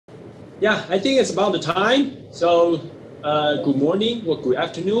Yeah, I think it's about the time. So, good morning or good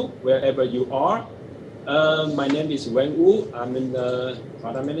afternoon, wherever you are. My name is Wen Wu. I'm in the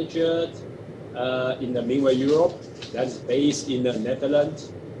product manager in the Meanwhile Europe, that's based in the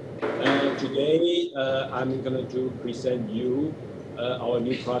Netherlands. Today, I'm going to present you our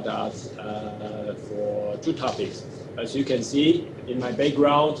new products for two topics. As you can see in my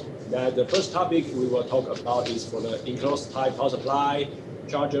background, that the first topic we will talk about is for the enclosed type power supply,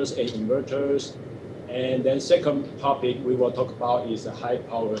 chargers and inverters. And then second topic we will talk about is the high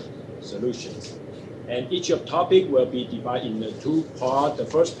power solutions. And each of topic will be divided into two parts. The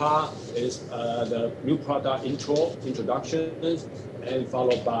first part is the new product introductions, and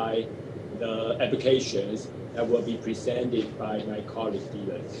followed by the applications that will be presented by my colleague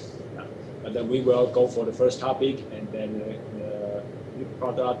Dylan. But then we will go for the first topic, and then the new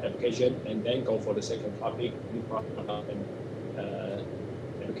product application, and then go for the second topic, new product and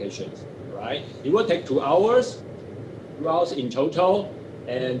applications. Right? It will take 2 hours, 2 hours in total,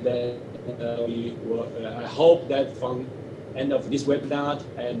 and then I hope that from end of this webinar,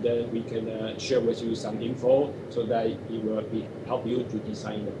 and we can share with you some info so that it will help you to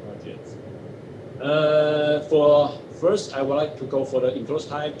design the projects. For first, I would like to go for the enclosed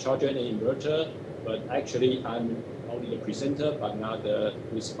type charger and inverter, but actually I'm only the presenter, but not the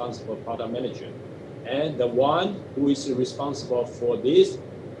responsible product manager. And the one who is responsible for this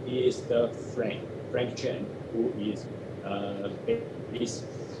is the Frank Chen, who is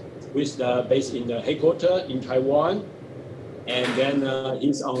based in the headquarters in Taiwan, and then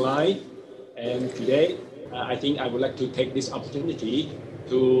he's online. And today, I think I would like to take this opportunity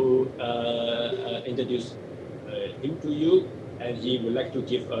to introduce him to you, and he would like to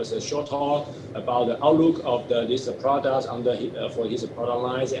give us a short talk about the outlook of these products for his product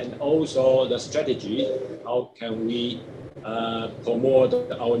lines, and also the strategy. How can we promote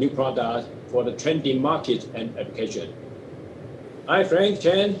our new product for the trending market and application? Hi, Frank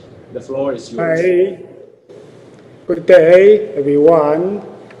Chen. The floor is yours. Hi, good day, everyone.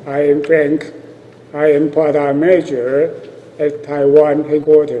 I am Frank. I am product manager at Taiwan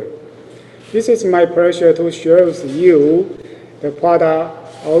headquarters. This is my pleasure to share with you the product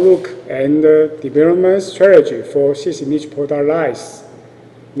outlook and development strategy for 6-inch product lines.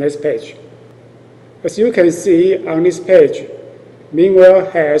 Next page. As you can see on this page,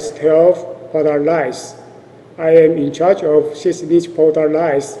 Meanwhile has 12 product lines. I am in charge of 6-inch product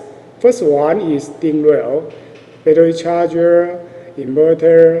lines. First one is DIN rail, battery charger,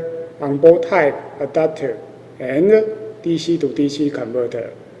 inverter, onboard type adapter, and DC to DC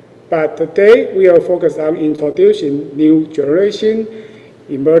converter. But today we will focus on introducing new generation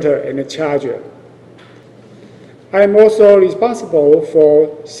inverter and charger. I am also responsible for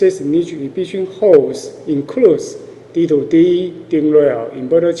 6-inch efficient hose, includes D2D, DIN rail,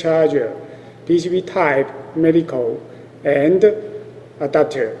 inverter charger, PCB type, medical, and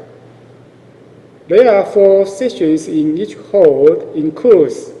adapter. There are 4 sections in each hole,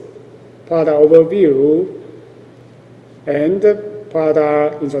 includes product overview and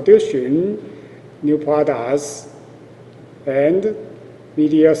product introduction, new products, and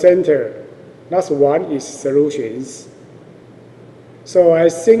media center. Last one is solutions. So I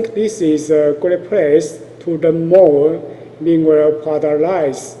think this is a great place to learn more Meanwhile product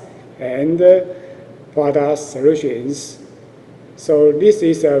lines and product solutions. So this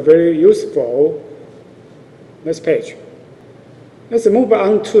is very useful. Next page. Let's move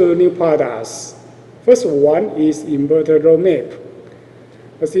on to new products. First one is inverter roadmap.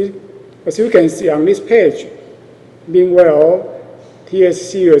 As you can see on this page, Meanwhile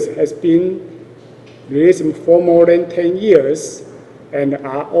TS series has been released for more than 10 years and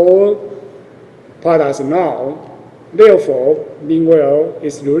are all products now. Therefore, Meanwhile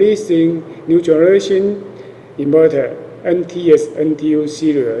is releasing new generation inverter, NTS NTU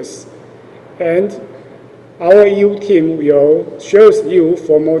series, and our EU team will show you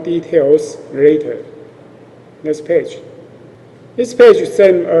for more details later. Next page. This page is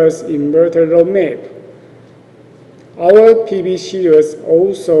same as inverter roadmap. Our PB series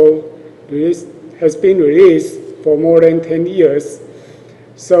also has been released for more than 10 years.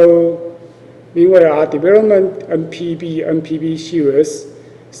 So Meanwhile our development NPB series.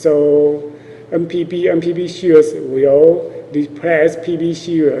 So NPB series will replace PB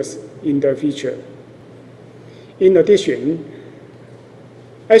series in the future. In addition,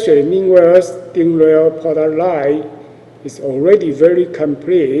 actually Meanwhile's DIN rail product line is already very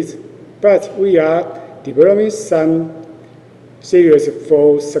complete, but we are developing some series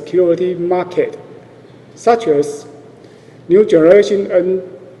for security market, such as new generation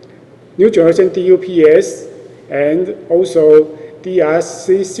DUPS and also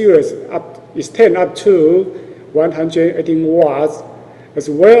DRC series extend up to 118 watts, as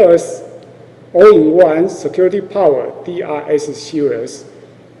well as all-in-one security power DRS series.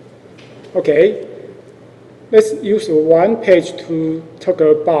 Okay, let's use one page to talk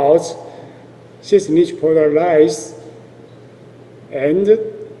about this niche product lines, and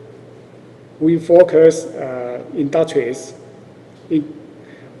we focus industries. It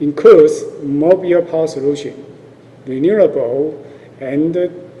includes mobile power solution, renewable, and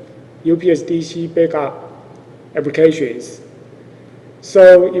UPS-DC backup applications.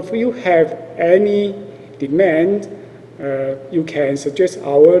 So if you have any demand, you can suggest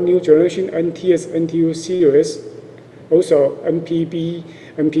our new generation NTS NTU series, also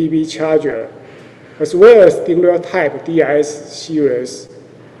MPB charger, as well as single type DIS series.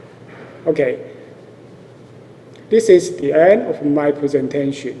 Okay, this is the end of my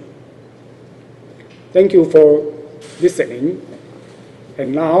presentation. Thank you for listening.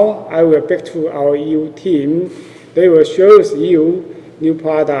 And now I will back to our EU team. They will show you new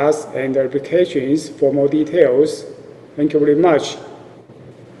products and applications for more details. Thank you very much.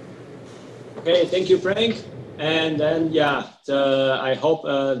 Okay, thank you, Frank. And then, yeah, I hope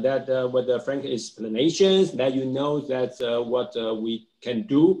that with Frank's explanations, that you know that what we can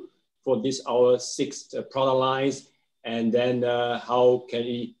do for this our 6 product lines, and then how can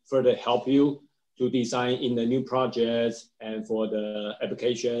we further help you to design in the new projects and for the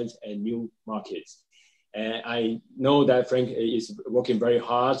applications and new markets. And I know that Frank is working very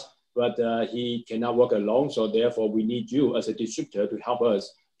hard, but he cannot work alone. So therefore, we need you as a distributor to help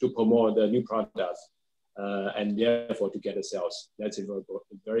us to promote the new products and therefore to get the sales. That's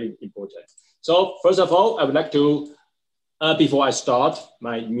very important. So first of all, I would like to, before I start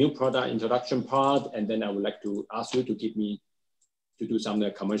my new product introduction part, and then I would like to ask you to give me to do some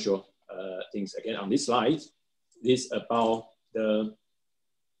commercial things again on this slide. This is about the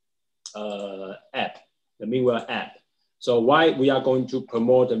app, the Meanwhile app. So why we are going to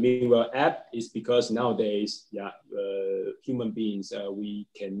promote the Meanwhile app is because nowadays, yeah, human beings, we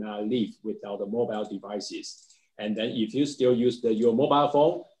cannot live without the mobile devices. And then if you still use your mobile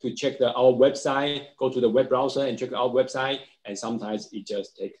phone to check our website, go to the web browser and check our website, and sometimes it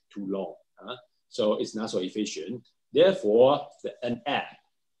just takes too long. So it's not so efficient. Therefore, an app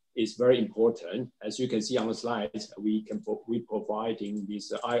is very important. As you can see on the slides, we providing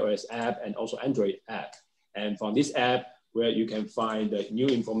this iOS app and also Android app. And from this app, where you can find the new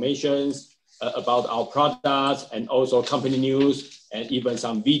information about our products and also company news, and even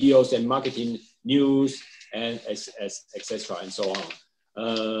some videos and marketing news, and etc. and so on.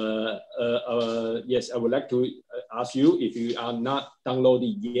 Yes, I would like to ask you, if you are not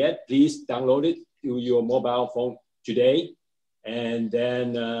downloaded yet, please download it to your mobile phone today, and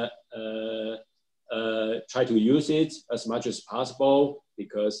then try to use it as much as possible,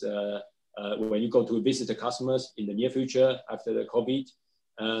 because when you go to visit the customers in the near future after the COVID,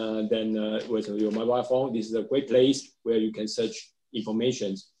 then with your mobile phone, this is a great place where you can search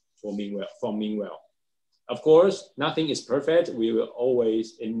information from Meanwhile. Of course, nothing is perfect. We will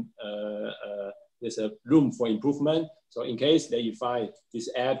always there's a room for improvement. So in case that you find this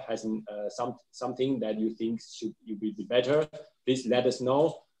app has something that you think should be better, please let us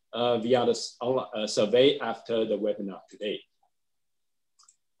know via the survey after the webinar today.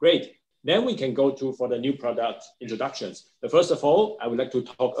 Great. Then we can go for the new product introductions. But first of all, I would like to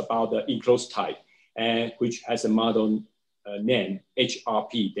talk about the enclosed type, which has a model name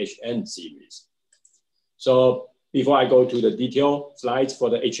HRP-N series. So before I go to the detailed slides for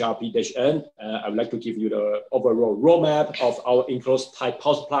the HRP-N, I would like to give you the overall roadmap of our enclosed type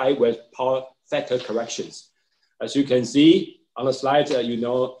power supply with power factor corrections. As you can see on the slides, you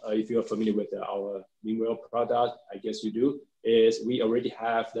know, if you're familiar with our Meanwhile product, I guess you do, is we already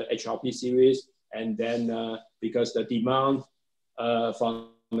have the HRP series. And then because the demand from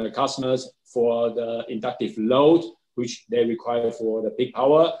the customers for the inductive load, which they require for the big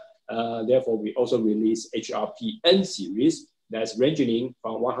power, therefore we also release HRP-N series that's ranging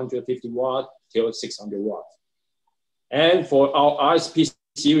from 150 watt till 600 watt. And for our RSP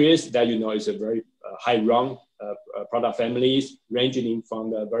series, that you know is a very high run product families, ranging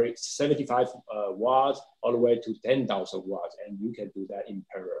from the very 75 watts all the way to 10,000 watts, and you can do that in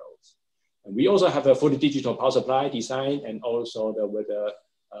parallel. And we also have a fully digital power supply design, and also with the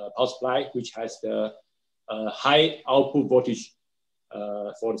power supply which has the high output voltage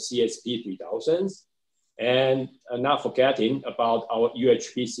for the CSP 3000, and not forgetting about our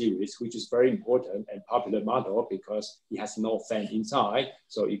UHP series, which is very important and popular model because it has no fan inside,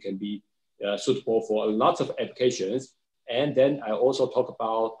 so it can be suitable for a lot of applications. And then I also talk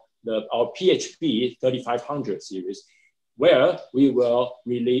about our PHP 3500 series. where we will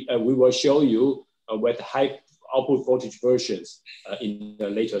show you with high output voltage versions in the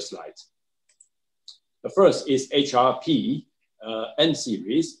later slides. The first is HRP N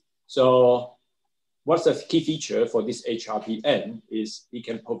series. So what's the key feature for this HRP-N is it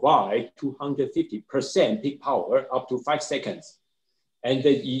can provide 250% peak power up to 5 seconds. And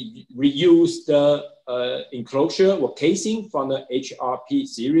then you reuse the enclosure or casing from the HRP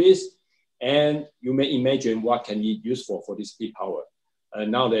series. And you may imagine what can be useful for this peak power.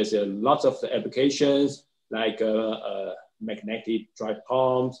 Now there's lots of applications like magnetic drive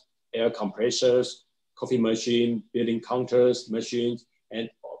pumps, air compressors, coffee machine, building counters, machines, and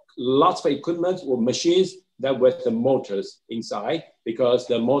lots of equipment or machines that with the motors inside, because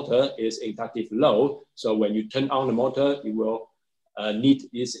the motor is inductive load. So when you turn on the motor, you will need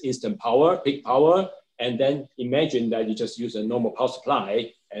this instant power, peak power, and then imagine that you just use a normal power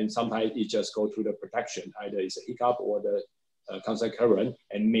supply, and sometimes it just go through the protection, either it's a hiccup or the constant current,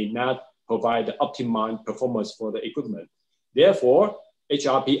 and may not provide the optimum performance for the equipment. Therefore,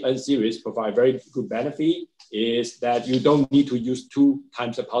 HRP N series provide very good benefit is that you don't need to use 2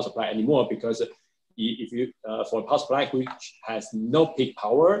 times the power supply anymore, because if you for a power supply which has no peak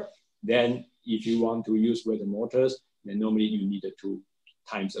power, then if you want to use with the motors, then normally you need 2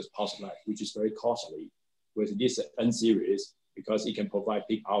 times as power supply, which is very costly. With this N series, because it can provide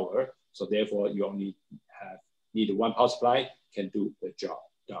peak power, so therefore you only need 1 power supply can do the job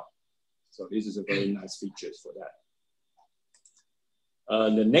done. So this is a very nice features for that.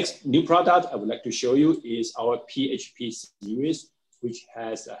 The next new product I would like to show you is our PHP series, which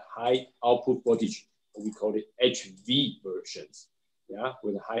has a high output voltage. We call it HV versions, yeah,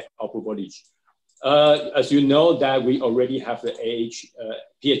 with a high output voltage. As you know that we already have the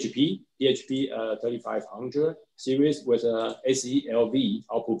PHP 3500 series with a SELV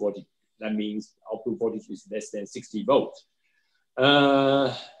output voltage. That means output voltage is less than 60 volts. We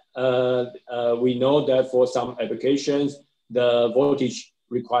know that for some applications, the voltage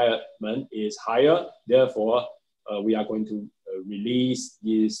requirement is higher. Therefore, we are going to release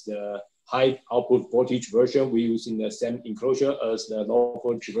this high output voltage version. We're using the same enclosure as the low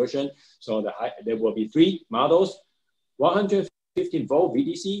voltage version. So there will be 3 models: 115 volt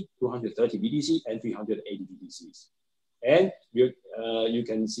VDC, 230 VDC, and 380 VDCs. And you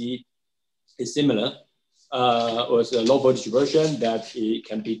can see it's similar with the low voltage version that it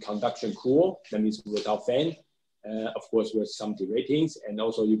can be conduction cool. That means without fan. Of course, with some deratings, and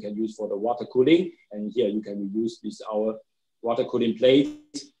also you can use for the water cooling. And here you can use our water cooling plate,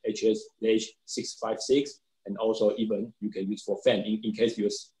 HS-656, and also even you can use for fan in case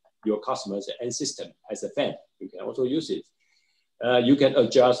your customer's end system has a fan. You can also use it. You can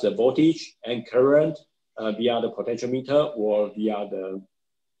adjust the voltage and current via the potentiometer or via the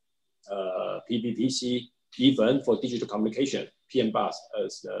PVPC, even for digital communication. PM bus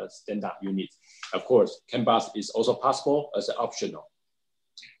as the standard unit. Of course, CAN bus is also possible as an optional.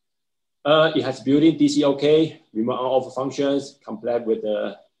 It has built-in DC-OK, remote on-off functions, complete with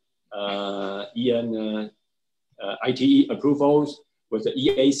the EN ITE approvals. With the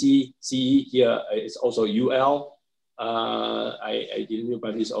EAC, CE here it's also UL. I didn't know,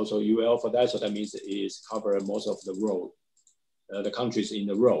 but it's also UL for that. So that means it is cover most of the road, the countries in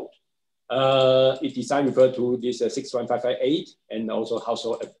the road. It design refer to this 61558 and also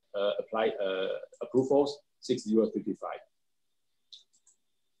household apply approvals 6055.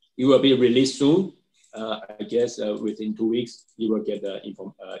 It will be released soon. I guess within 2 weeks, you will get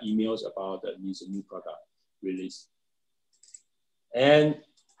emails about this new product release. And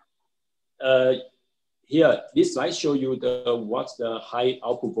here, this slide show you what's the high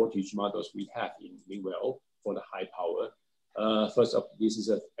output voltage models we have in Mingwell for the high power. First up, this is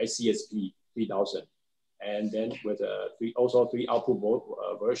a CSP 3000, and then with also 3 output volt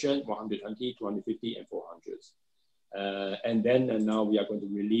version, 120, 250, and 400s. And then now we are going to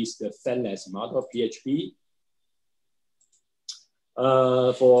release the fanless model PHP.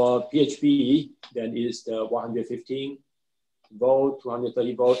 For PHP, then is the 115 volt,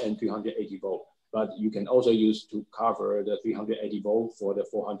 230 volt, and 380 volt. But you can also use to cover the 380 volt for the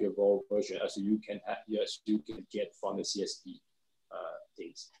 400 volt version, as you can have, yes, you can get from the CSP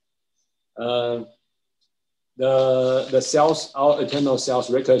things. The sales, our internal sales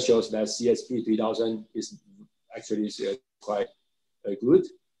record shows that CSP 3000 is actually quite good.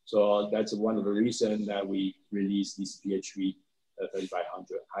 So that's one of the reasons that we released this PHP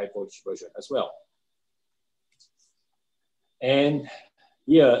 3500 high voltage version as well. And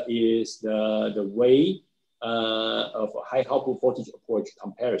here is the way of high output voltage approach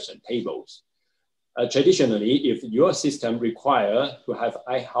comparison tables. Traditionally, if your system require to have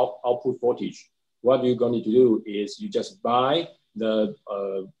high output voltage, what you're going to do is you just buy the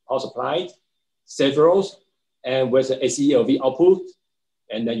power supply, several, and with the ACLV output,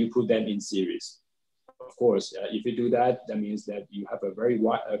 and then you put them in series. Of course, if you do that, that means that you have a very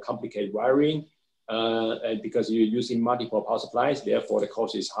complicated wiring, and because you're using multiple power supplies, therefore the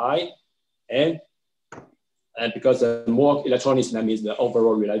cost is high, and because more electronics, that means the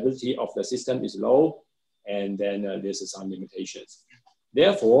overall reliability of the system is low, and then there's some limitations.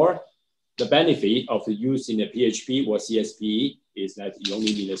 Therefore, the benefit of using a PHP or CSP is that you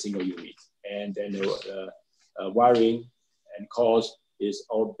only need a single unit, and then the wiring and cost is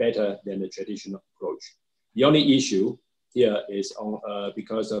all better than the traditional approach. The only issue here is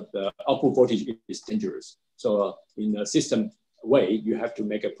because of the output voltage is dangerous. So in a system way, you have to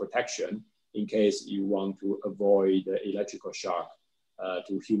make a protection in case you want to avoid the electrical shock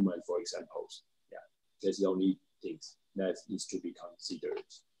to human, for example. Yeah, that's the only things that needs to be considered.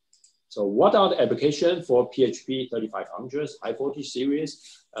 So what are the applications for PHP 3500 high voltage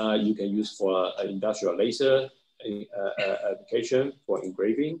series? You can use for industrial laser application for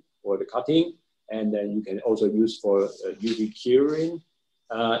engraving or the cutting. And then you can also use for UV curing,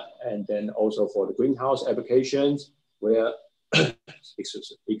 and then also for the greenhouse applications where,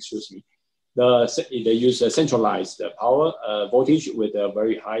 excuse me, they use a centralized power voltage with a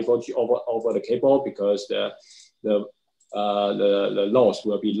very high voltage over the cable, because the loss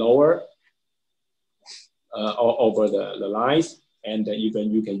will be lower over the lines, and even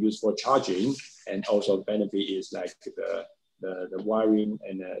you can use for charging. And also the benefit is like the wiring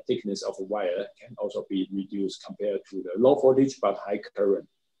and the thickness of the wire can also be reduced compared to the low voltage but high current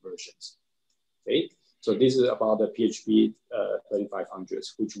versions. Okay, so this is about the PHP 3500,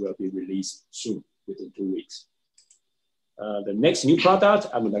 which will be released soon, within 2 weeks. The next new product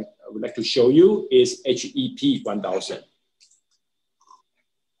I would like to show you is HEP 1000.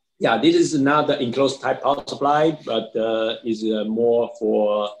 Yeah, this is not the enclosed type power supply, but is more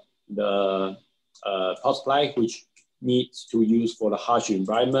for the power supply which needs to use for the harsh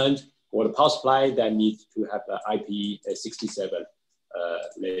environment, or the power supply that needs to have the IP67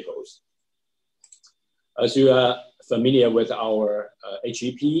 labels. As you are familiar with our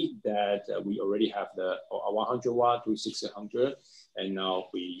HEP, that we already have the 100 watt to 600, and now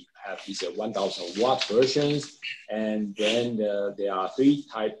we have these 1000 watt versions. And then there are 3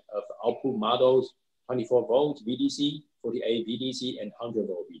 types of output models: 24 volt VDC, 48 VDC, and 100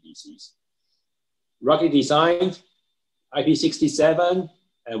 volt VDCs. Rugged design, IP67,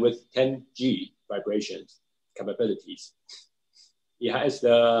 and with 10G vibrations capabilities. It has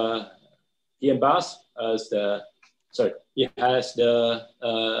the PM bus as the, it has the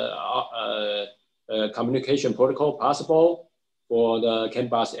communication protocol possible for the CAN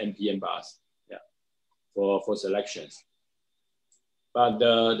bus and PM bus, yeah, for selections. But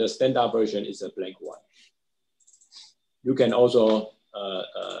the standard version is a blank one. You can also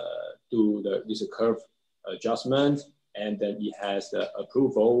do this curve adjustment, and then it has the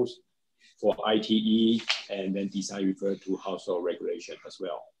approvals for ITE, and then design referred to household regulation as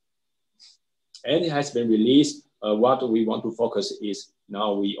well. And it has been released. What we want to focus is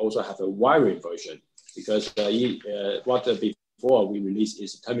now we also have a wiring version, because what before we released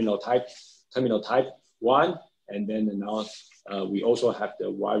is terminal type 1, and then now we also have the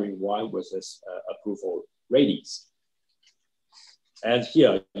wiring one with this approval radius. And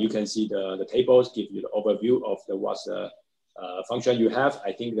here you can see the tables give you the overview of what's the function you have.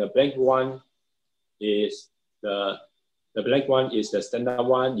 I think the blank one is the standard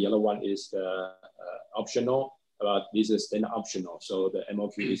one. The other one is the optional. But this is standard optional, so the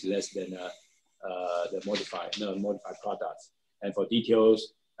MOQ is less than the modified products. And for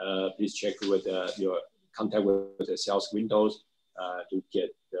details, please check with your contact with the sales windows to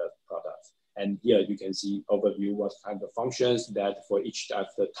get the products. And here you can see overview what kind of functions that for each of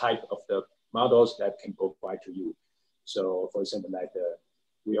the type of the models that can provide to you. So for example, like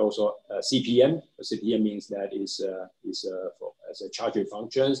we also CPM. CPM means that is as a charging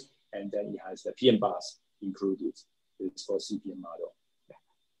functions, and then it has the PM bus included. It's for CPM model.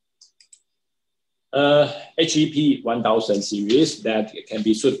 HEP 1000 series that can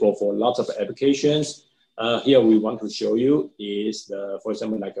be suitable for lots of applications. Here we want to show you is, for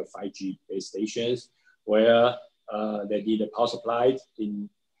example, like a 5G base stations, where they need a power supply can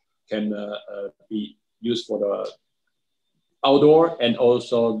be used for the outdoor, and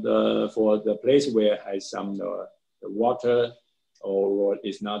also for the place where it has some the water or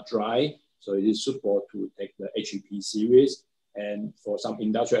is not dry. So it is suitable to take the HEP series. And for some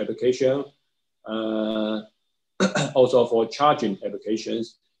industrial application, also for charging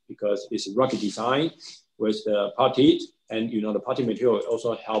applications, because it's rugged design with the party, and the party material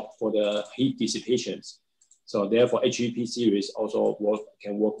also help for the heat dissipations. So therefore, HEP series also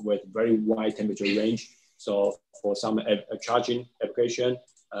can work with very wide temperature range. So for some charging application,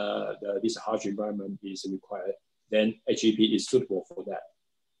 this harsh environment is required. Then HEP is suitable for that.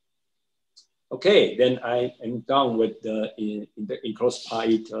 Okay, then I am done with the enclosed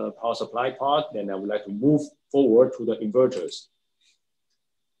pipe power supply part. Then I would like to move forward to the inverters.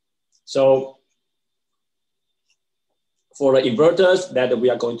 So for the inverters that we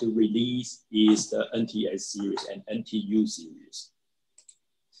are going to release is the NTS series and NTU series.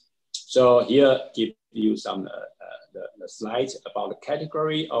 So here give you some the slides about the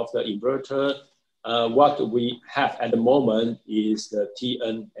category of the inverter. What we have at the moment is the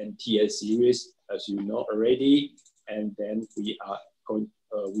TN and TS series, as you know already, and then we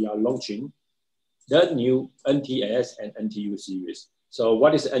are launching the new NTS and NTU series. So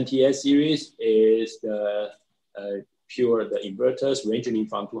what is the NTS series? Is the the inverters ranging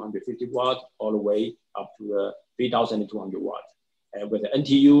from 250 watt all the way up to 3,200 watt. And with the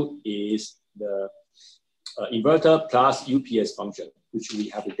NTU is the inverter plus UPS function, which we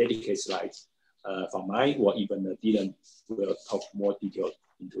have a dedicated slides from mine, or even Dylan will talk more detail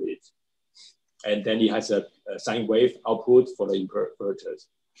into it. And then it has a sine wave output for the inverters,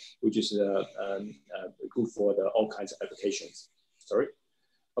 which is good for all kinds of applications. Sorry.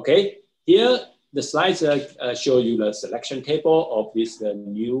 Okay, here the slides show you the selection table of this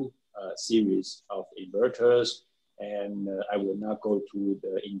new series of inverters, and I will not go through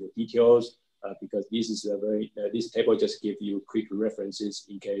in the details because this is this table just gives you quick references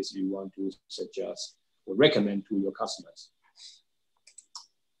in case you want to suggest or recommend to your customers.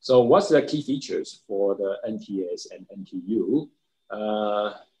 So what's the key features for the NTS and NTU?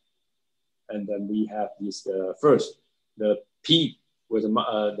 And then we have this first, the P with the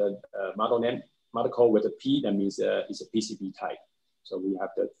model name. Model code with a P, that means it's a PCB type. So we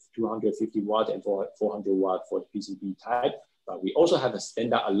have the 250 watt and 400 watt for the PCB type, but we also have a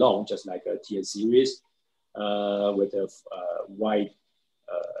standard alone, just like a TS series with a wide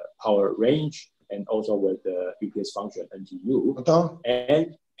power range, and also with the UPS function NTU.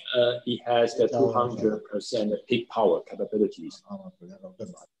 And it has the 200% peak power capabilities.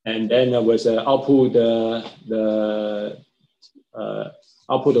 And then with the output, the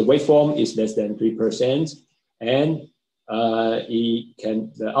output waveform is less than 3%, and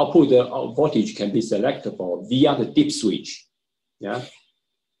the output voltage can be selectable via the dip switch. Yeah,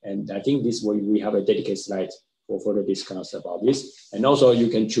 and I think this way we have a dedicated slide for further discuss about this. And also you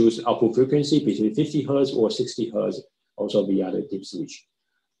can choose output frequency between 50 Hertz or 60 Hertz, also via the dip switch.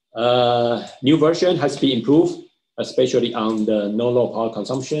 New version has been improved, especially on the no low power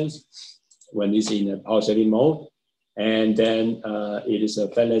consumptions when it's in a power saving mode. And then it is a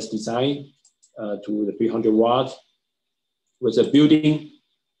fanless design to the 300 watt with a built-in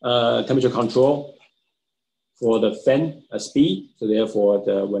temperature control for the fan speed. So therefore,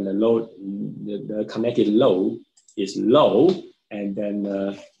 when the load, the connected load is low, and then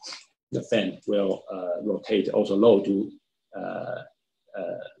the fan will rotate also low to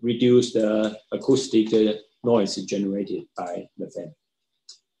reduce the acoustic noise generated by the fan.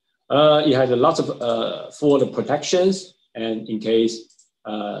 It has lots of for the protections, and in case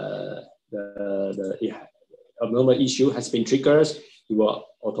the abnormal issue has been triggered, it will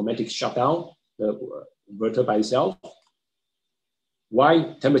automatically shut down the inverter by itself.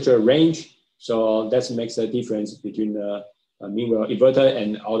 Wide temperature range, so that makes a difference between the meanwhile inverter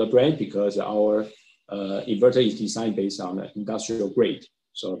and our brand, because our inverter is designed based on industrial grade.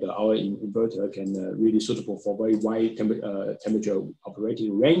 So our inverter can really suitable for very wide temperature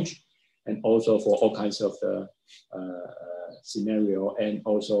operating range, and also for all kinds of the scenario and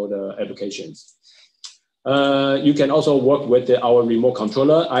also the applications. You can also work with our remote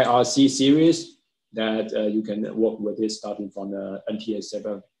controller IRC series that you can work with it starting from the NTS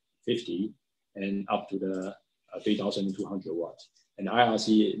 750 and up to the 3,200 watts. And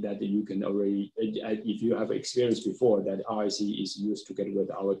IRC that you can already, if you have experience before, that IRC is used together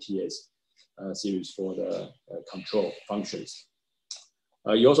with our TS series for the control functions.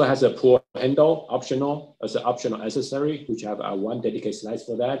 It also has a pull handle optional as an optional accessory, which have one dedicated slide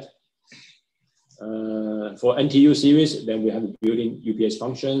for that. For NTU series, then we have built-in UPS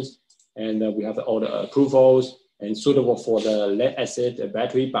functions, and we have all the approvals and suitable for the lead acid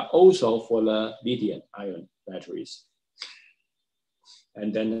battery, but also for the lithium ion batteries.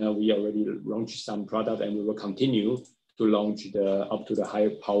 And then we already launched some product, and we will continue to launch up to the high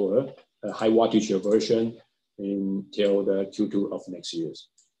power, high wattage version until the Q2 of next year.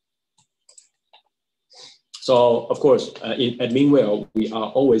 So of course, at Meanwhile, we are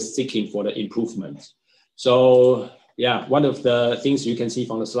always seeking for the improvement. So yeah, one of the things you can see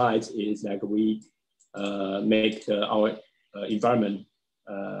from the slides is that we make our environment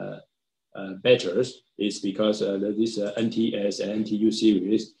better is because this NTS and NTU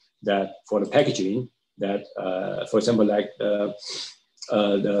series that for the packaging that for example like the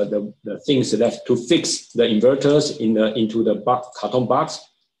things left to fix the inverters into the carton box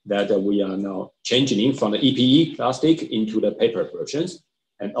that we are now changing from the EPE plastic into the paper versions,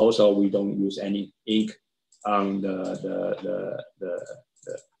 and also we don't use any ink on the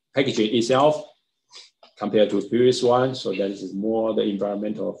packaging itself compared to the previous one, so that is more the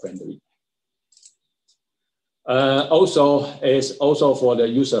environmental friendly. Also for the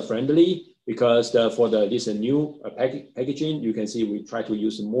user friendly because this new packaging, you can see we try to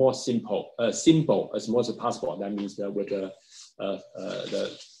use more simple as much as possible. That means that with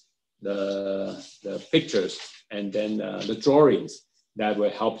the pictures and then the drawings that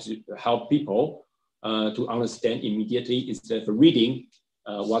will help people to understand immediately instead of reading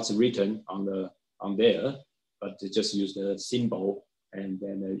what's written on there, but to just use the symbol, and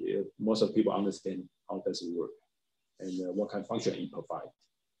then most of the people understand how does it work and what kind of function it provides.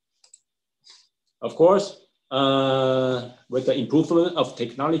 Of course, with the improvement of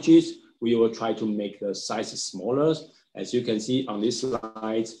technologies, we will try to make the size smaller. As you can see on this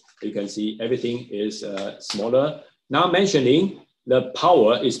slide, you can see everything is smaller. Now mentioning the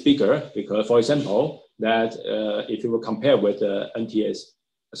power is bigger because, for example, that if you will compare with the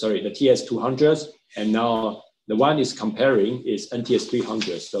the TS200s, and now the one is comparing is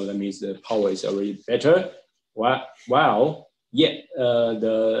NTS300, so that means the power is already better. While yet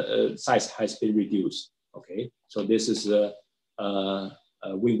the size has been reduced. Okay, so this is a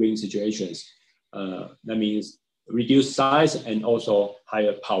win-win situations. That means reduced size and also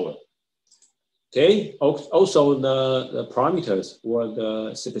higher power. Okay, also the parameters or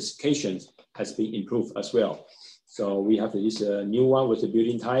the specifications has been improved as well. So we have this new one with the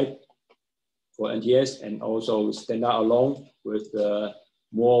built-in type for NTS, and also standard alone with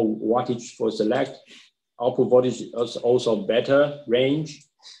more wattage for select. Output voltage is also better range,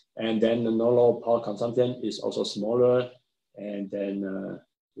 and then the no-load power consumption is also smaller, and then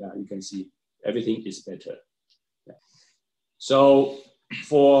yeah, you can see everything is better. Yeah. So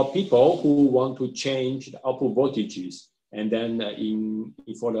for people who want to change the output voltages, and then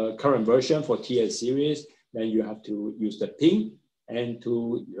for the current version for TS series, then you have to use the pin and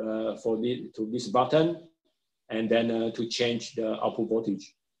to this button, and then to change the output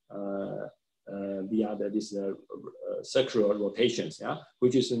voltage via this circular rotations, yeah,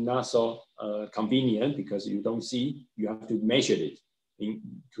 which is not so convenient because you don't see, you have to measure it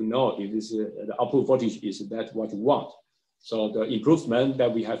to know if this the output voltage is that what you want. So the improvement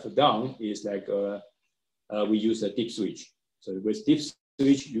that we have done is like we use a dip switch. So with dip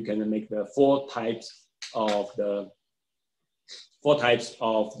switch, you can make the four types of the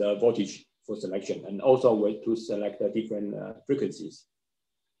voltage for selection, and also way to select the different frequencies.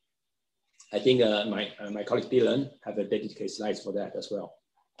 I think my colleague Dylan have a dedicated slides for that as well.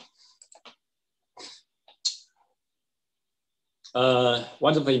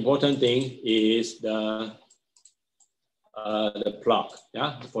 One of the important thing is the plug,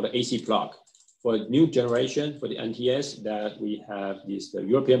 yeah, for the AC plug. For the new generation, for the NTS, that we have this the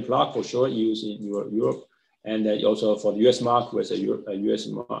European plug for sure used in Europe, and also for the US market with a US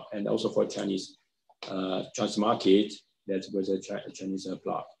market, and also for Chinese market, that was a Chinese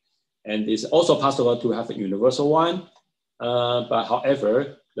plug. And it's also possible to have a universal one, but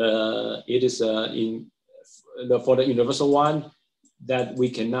however, it is for the universal one that we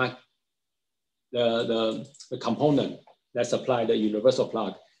cannot the component that supply the universal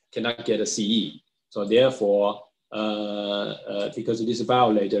plug cannot get a CE. So therefore, because this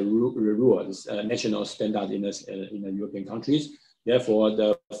violates the rules, national standard in the European countries, therefore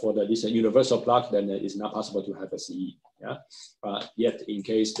this universal plug then it's not possible to have a CE. Yeah, but yet in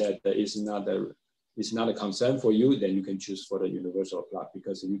case that is not a concern for you, then you can choose for the universal plug,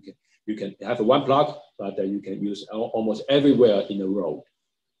 because you can have one plug, but you can use almost everywhere in the road.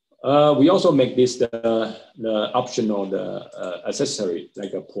 We also make this the optional accessory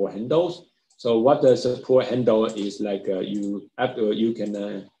like a pour handles. So what does a pour handle is like you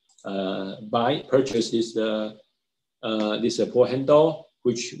can purchase this pour handle,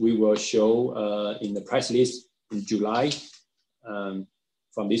 which we will show in the price list in July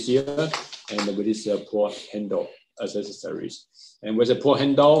from this year, and with this pour handle accessories. And with a pour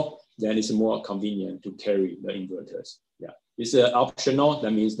handle, then it's more convenient to carry the inverters. Yeah, it's optional.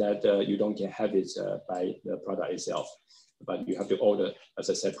 That means that you don't get have it by the product itself, but you have to order as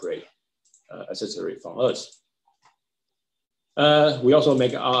a separate accessory from us. We also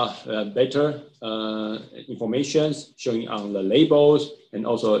make better information showing on the labels and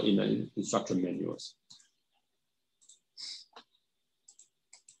also in the instruction manuals.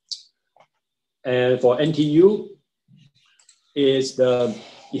 And for NTU, it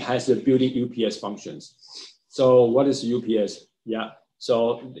has the built-in UPS functions. So what is UPS? Yeah.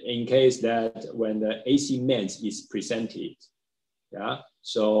 So in case that when the AC mains is presented, yeah.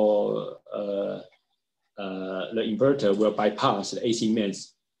 So the inverter will bypass the AC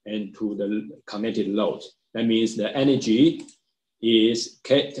mains and to the connected load. That means the energy is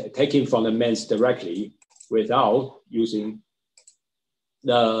taken from the mains directly without using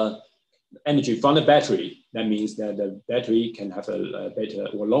the energy from the battery. That means that the battery can have a better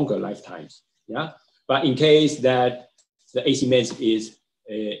or longer lifetimes. Yeah. But in case that the AC mains is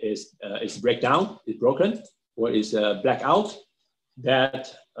broken, or is blackout,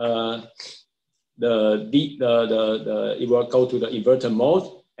 that it will go to the inverter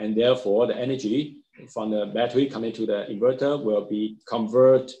mode, and therefore the energy from the battery coming to the inverter will be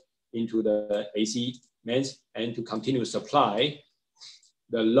converted into the AC mains and to continue supply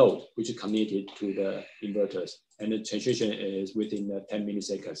the load which is connected to the inverters. And the transition is within 10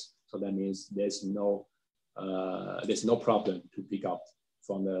 milliseconds. So that means there's no problem to pick up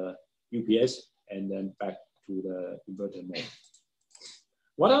from the UPS and then back to the inverter mode.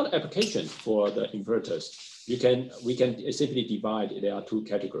 What are the applications for the inverters? We can simply divide. There are two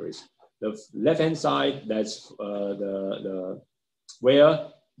categories. The left-hand side, that's where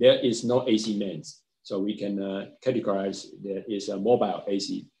there is no AC mains. So we can categorize there is a mobile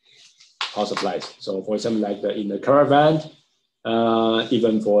AC power supplies. So for example, like in the caravan,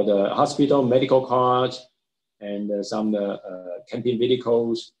 even for the hospital, medical cars, and some camping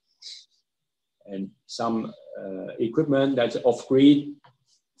vehicles, and some equipment that's off-grid.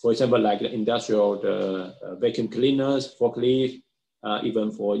 For example, like the industrial, the vacuum cleaners, forklift,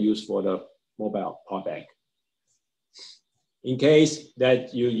 even for use for the mobile power bank. In case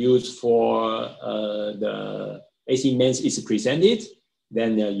that you use for the AC mains is presented,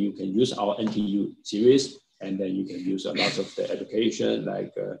 then you can use our NTU series, and then you can use a lot of the application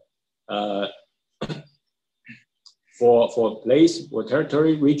like for place or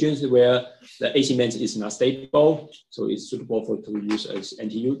territory regions where the AC mains is not stable, so it's suitable to use as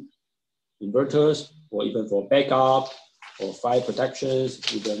NTU inverters, or even for backup or fire protections,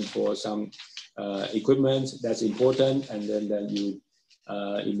 even for some equipment that's important, and then you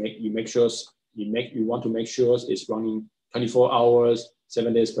want to make sure it's running 24 hours,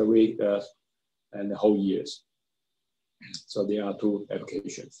 7 days per week, and the whole years. So there are two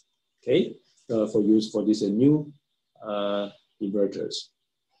applications. Okay, for use for these new inverters.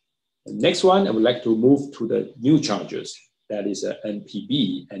 The next one, I would like to move to the new chargers. That is a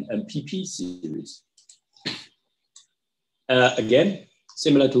NPB and NPP series. Again,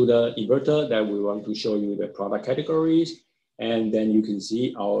 similar to the inverter, that we want to show you the product categories, and then you can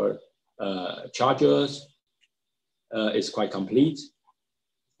see our chargers is quite complete,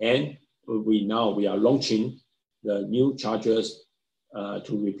 and we are launching the new chargers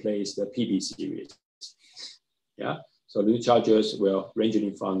to replace the PB series. Yeah, so new chargers will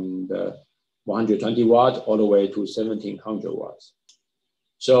ranging from the 120 watts all the way to 1700 watts.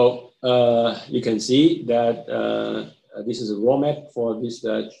 So you can see that this is a roadmap for this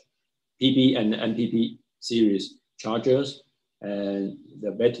PB and MPP series chargers, and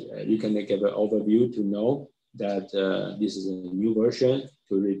you can give an overview to know that this is a new version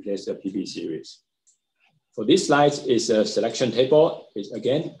to replace the PB series. For this slide is a selection table. This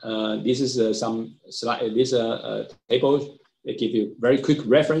is some slide. This table they give you very quick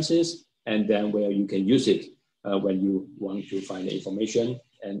references, and then where you can use it when you want to find the information,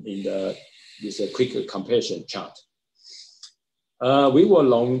 and in this quick comparison chart. We will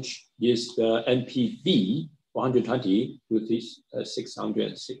launch this NPB 120 to this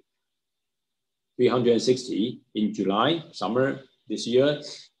 360 in July, summer this year.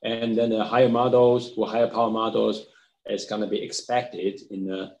 And then the higher models or higher power models is going to be expected in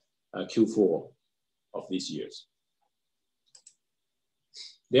the Q4 of this year.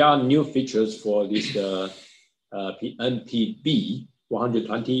 There are new features for this NPB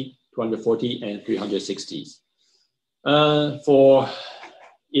 120, 240, and 360.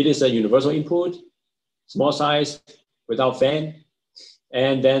 It is a universal input, small size, without fan,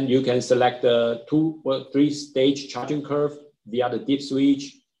 and then you can select the 2 or 3 stage charging curve via the dip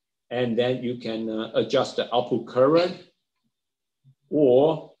switch, and then you can adjust the output current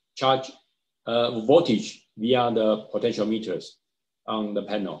or charge voltage via the potential meters on the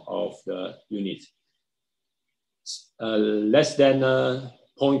panel of the unit. Less than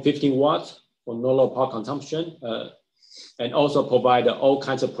 0.15 watts for no low power consumption. and also provide all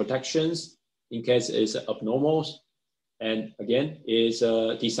kinds of protections in case it's abnormal. And again, it's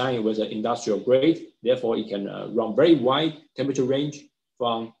designed with an industrial grade. Therefore, it can run very wide temperature range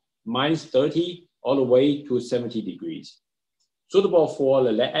from -30 all the way to 70 degrees. Suitable for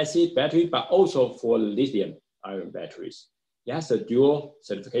the lead acid battery, but also for lithium ion batteries. It has a dual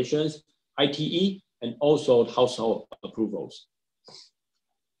certifications, ITE, and also household approvals.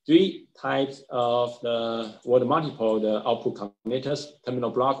 3 types of the multiple output connectors,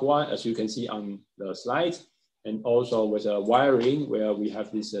 terminal block 1, as you can see on the slides, and also with a wiring where we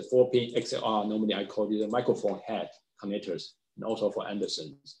have this 4-pin XLR, normally I call it a microphone head connectors, and also for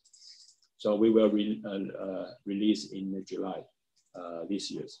Andersons. So we will release in July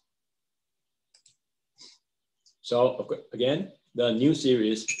this year. So again, the new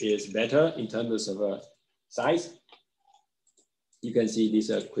series is better in terms of size. You can see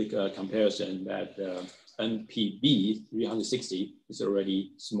this quick comparison that NPB 360 is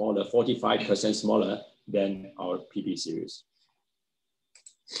already smaller, 45% smaller than our PP series.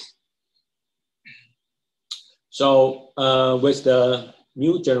 So with the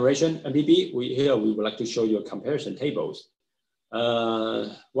new generation MPB, we would like to show you comparison tables.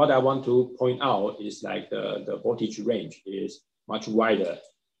 What I want to point out is like the voltage range is much wider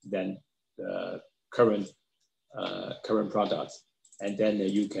than the current products. And then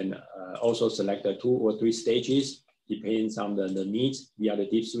you can also select the 2 or 3 stages, depends on the needs via the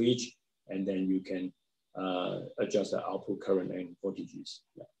deep switch, and then you can adjust the output current and voltages.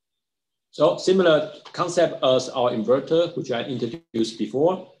 Yeah. So similar concept as our inverter, which I introduced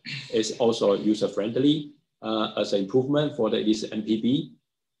before, is also user-friendly as an improvement for this MPB.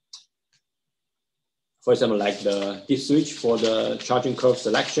 For example, like the deep switch for the charging curve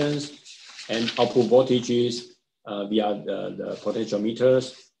selections and output voltages via the potential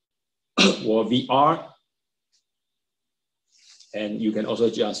meters or VR. And you can also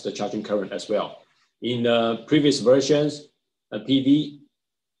adjust the charging current as well. In the previous versions, PV,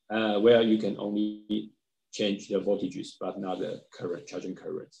 where you can only change the voltages, but not the current, charging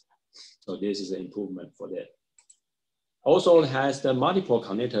currents. So this is an improvement for that. Also has the multiple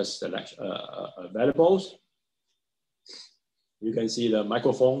connectors available. You can see the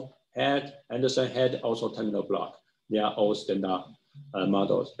microphone head, Anderson head, also terminal block. They are all standard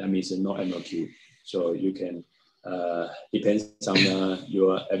models. That means no MLQ. So you can, depends on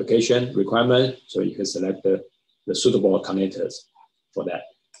your application requirement. So you can select the suitable connectors for that.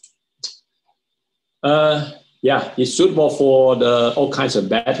 Yeah, it's suitable for all kinds of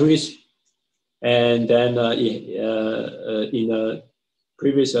batteries. And then in a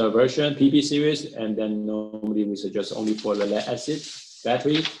previous version, PP series, and then normally we suggest only for the lead acid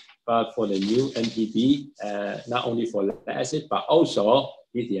battery, but for the new MPB, not only for lead acid, but also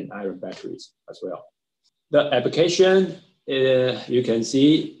lithium ion batteries as well. The application, you can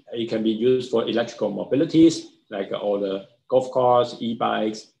see, it can be used for electrical mobilities, like all the golf carts,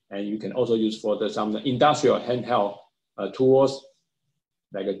 e-bikes, and you can also use for some industrial handheld tools,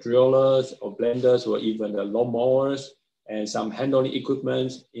 like drillers or blenders, or even the lawnmowers, and some handling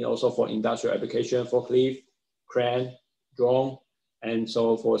equipment, and also for industrial application, forklift, crane, drone, and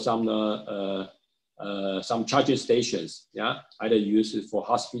so for some charging stations, yeah, either used for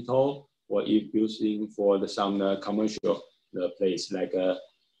hospital or if using for some commercial place, like a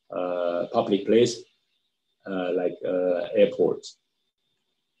public place, like airports.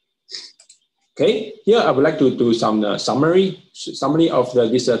 Okay, here I would like to do some summary of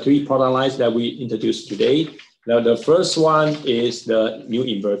these 3 product lines that we introduced today. Now, the first one is the new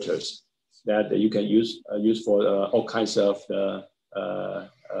inverters that you can use for all kinds of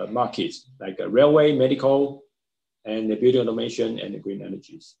markets, like railway, medical, and the building automation and the green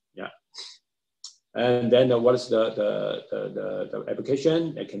energies. Yeah, and then what is the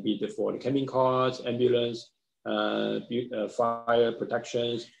application? It can be for the camping cars, ambulance, fire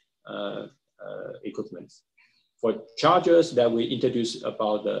protections. Equipment. For chargers that we introduced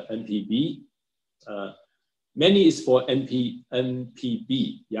about the MPB, many is for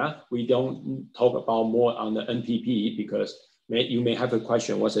MPB. Yeah, we don't talk about more on the MPB because you may have a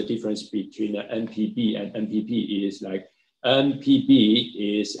question: what's the difference between the MPB and MPP? Is like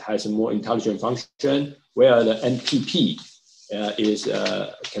MPB has a more intelligent function, where the MPP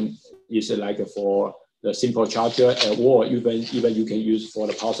is like for the simple charger, or even you can use for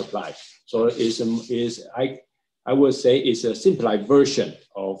the power supply. So I would say it's a simplified version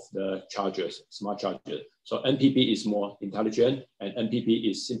of the chargers, smart chargers. So MPP is more intelligent, and MPP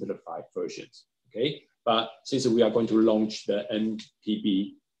is simplified versions. Okay, but since we are going to launch the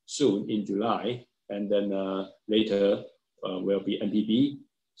MPB soon in July, and then later will be MPB.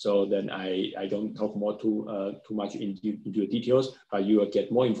 So then I don't talk more too much into the details, but you will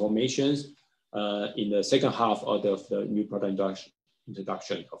get more information in the second half of the new product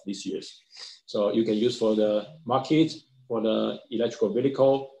introduction of this year. So you can use for the market, for the electrical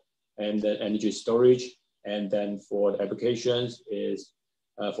vehicle, and the energy storage, and then for the applications is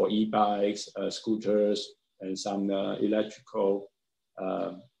for e-bikes, scooters, and some electrical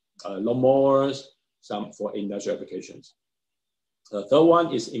lawnmowers, some for industrial applications. The third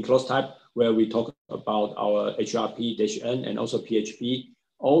one is enclosed type, where we talk about our HRP-N and also PHP.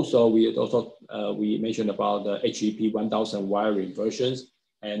 Also, we mentioned about the HEP 1000 wiring versions,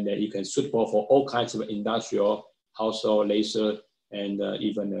 and you can suitable for all kinds of industrial, household, laser, and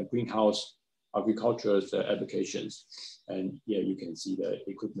even greenhouse agriculture applications. And here you can see the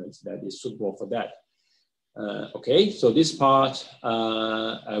equipment that is suitable for that. Okay, so this part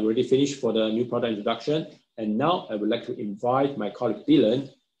I already finished for the new product introduction. And now I would like to invite my colleague Dylan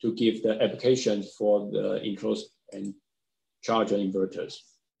to give the application for the enclosed and charger inverters.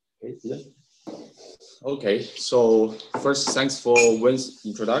 Okay, Dylan. Okay, so first, thanks for Wen's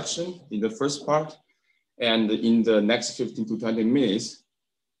introduction in the first part. And in the next 15 to 20 minutes,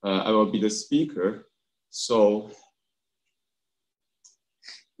 I will be the speaker. So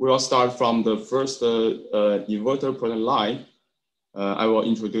we will start from the first inverter product line. I will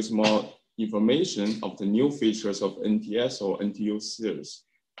introduce more information of the new features of NTS or NTU series.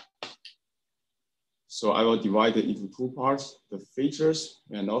 So I will divide it into two parts, the features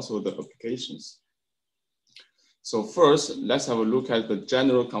and also the applications. So first, let's have a look at the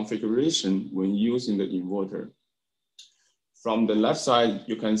general configuration when using the inverter. From the left side,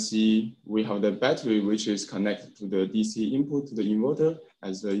 you can see we have the battery, which is connected to the DC input to the inverter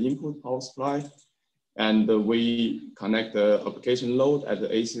as the input power supply. And we connect the application load at the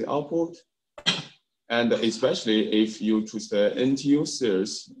AC output. And especially if you choose the NTU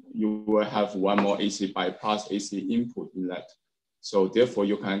series, you will have one more AC bypass AC input inlet. So therefore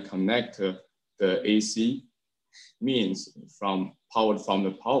you can connect the AC means powered from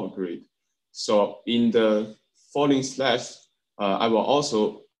the power grid. So in the following slides, I will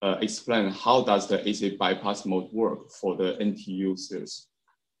also explain how does the AC bypass mode work for the NTU series.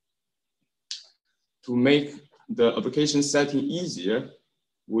 To make the application setting easier,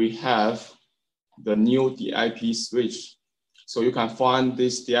 we have the new DIP switch. So you can find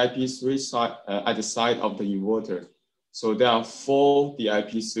this DIP switch at the side of the inverter. So there are 4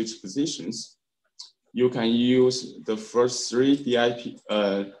 DIP switch positions. You can use the first 3 DIP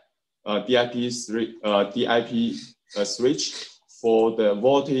switch for the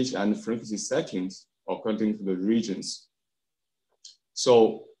voltage and frequency settings according to the regions.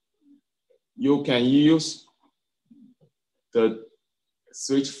 So you can use the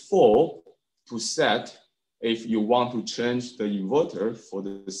switch 4 to set if you want to change the inverter for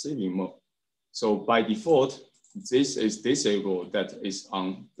the saving mode. So by default, this is disabled, that is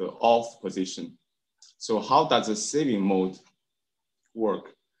on the off position. So how does the saving mode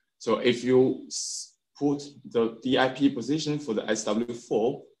work? So if you put the DIP position for the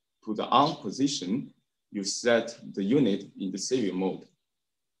SW4 to the on position, you set the unit in the saving mode.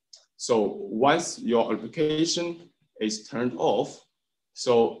 So once your application is turned off,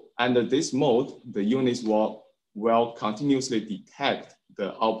 so under this mode, the units will continuously detect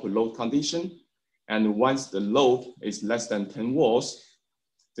the output load condition. And once the load is less than 10 watts,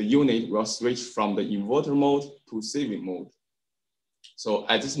 the unit will switch from the inverter mode to saving mode. So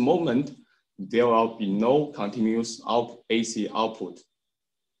at this moment, there will be no continuous AC output.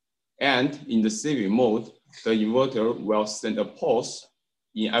 And in the saving mode, the inverter will send a pulse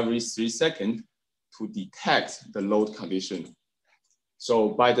in every 3 seconds to detect the load condition. So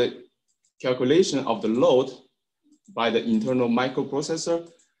by the calculation of the load by the internal microprocessor,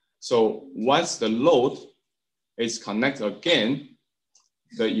 so once the load is connected again,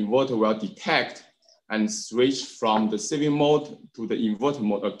 the inverter will detect and switch from the saving mode to the inverter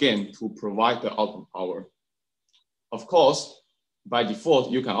mode again to provide the output power. Of course, by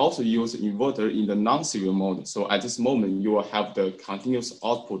default, you can also use the inverter in the non-saving mode. So at this moment, you will have the continuous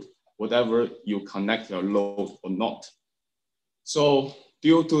output, whatever you connect your load or not. So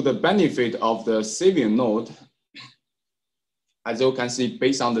due to the benefit of the saving mode, as you can see,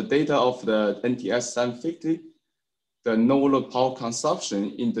 based on the data of the NTS 750, the no-load power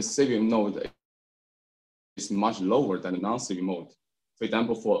consumption in the saving mode is much lower than the non-saving mode. For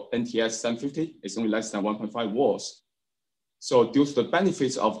example, for NTS 750, it's only less than 1.5 watts. So due to the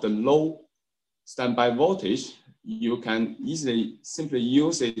benefits of the low standby voltage, you can simply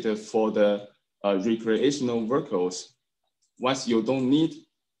use it for the recreational vehicles. Once you don't need,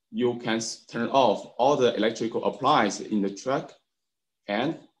 you can turn off all the electrical appliances in the truck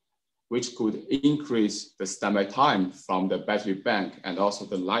and which could increase the standby time from the battery bank and also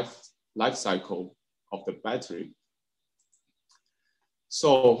the life cycle of the battery.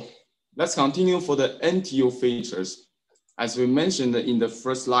 So let's continue for the NTU features. As we mentioned in the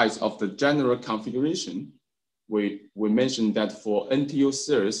first slides of the general configuration, we mentioned that for NTU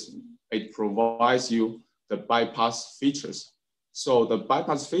series, it provides you the bypass features. So the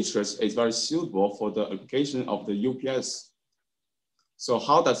bypass features is very suitable for the application of the UPS. So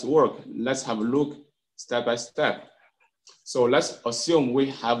how does it work? Let's have a look step by step. So let's assume we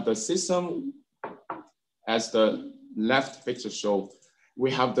have the system as the left picture shows.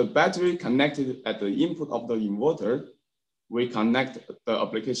 We have the battery connected at the input of the inverter. We connect the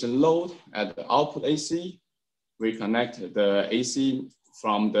application load at the output AC. We connect the AC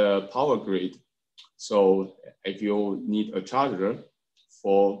from the power grid. So if you need a charger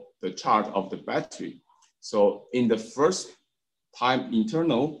for the charge of the battery. So in the first time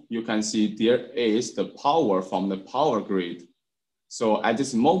internal, you can see there is the power from the power grid. So at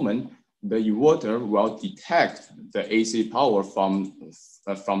this moment, the inverter will detect the AC power from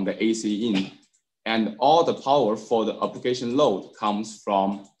the AC in, and all the power for the application load comes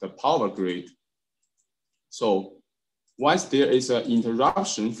from the power grid. So once there is an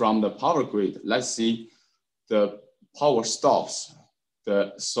interruption from the power grid, let's see the power stops.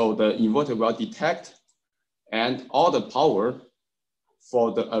 So the inverter will detect, and all the power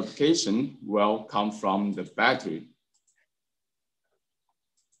for the application will come from the battery.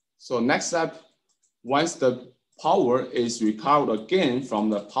 So next step, once the power is recovered again from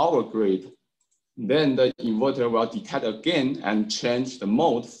the power grid, then the inverter will detect again and change the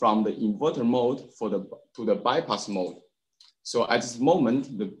mode from the inverter mode to the bypass mode. So at this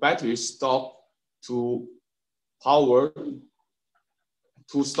moment, the battery stops to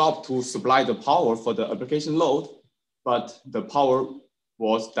supply the power for the application load, but the power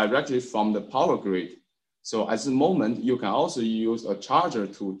was directly from the power grid. So at the moment, you can also use a charger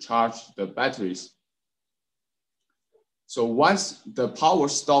to charge the batteries. So once the power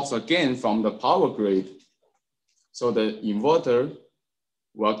stops again from the power grid, so the inverter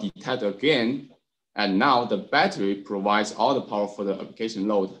will detect again, and now the battery provides all the power for the application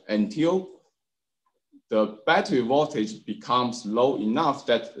load until the battery voltage becomes low enough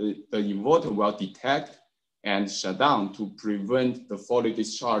that the inverter will detect and shut down to prevent the fully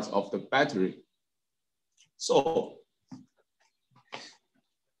discharge of the battery. So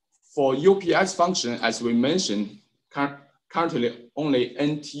for UPS function, as we mentioned, currently only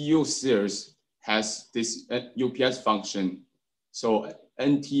NTU series has this UPS function. So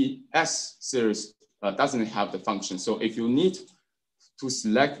NTS series doesn't have the function. So if you need to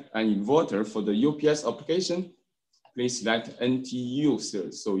select an inverter for the UPS application, please select NTU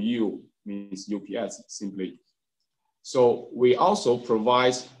series. So U means UPS simply. So we also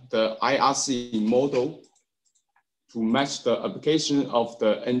provide the IRC model to match the application of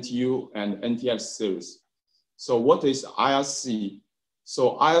the NTU and NTS series. So what is IRC?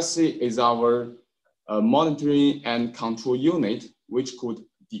 So IRC is our monitoring and control unit, which could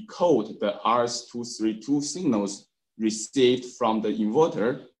decode the RS-232 signals received from the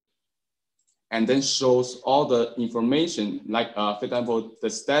inverter, and then shows all the information, like for example, the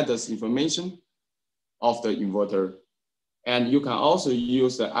status information of the inverter. And you can also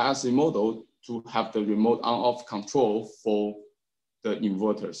use the IRC model to have the remote on-off control for the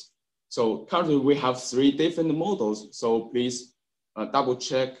inverters. So currently we have 3 different models. So please double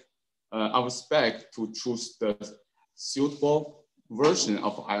check our spec to choose the suitable version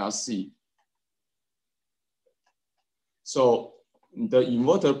of IRC. So the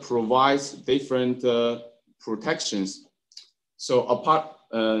inverter provides different protections. So apart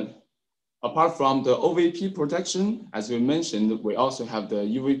from the OVP protection, as we mentioned, we also have the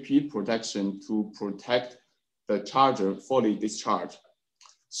UVP protection to protect the charger fully discharged.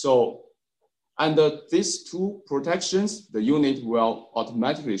 So under these 2 protections, the unit will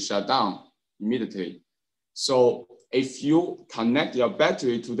automatically shut down immediately. So if you connect your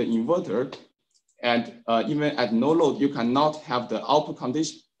battery to the inverter, and even at no load, you cannot have the output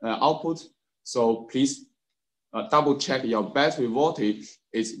condition output. So please double check your battery voltage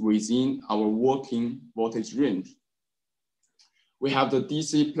is within our working voltage range. We have the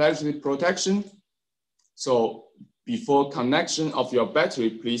DC polarity protection. So before connection of your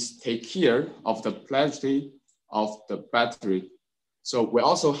battery, please take care of the polarity of the battery. So we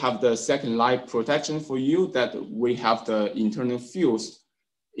also have the second life protection for you, that we have the internal fuse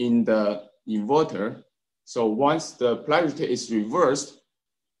in the inverter. So once the polarity is reversed,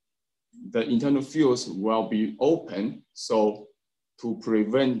 the internal fuse will be open, so to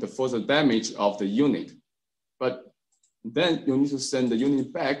prevent the further damage of the unit. But then you need to send the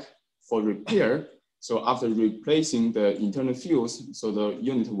unit back for repair. So after replacing the internal fuse, so the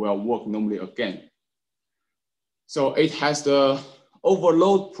unit will work normally again. So it has the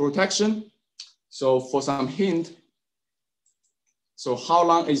overload protection. So for some hint, so how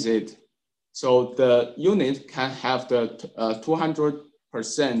long is it? So the unit can have the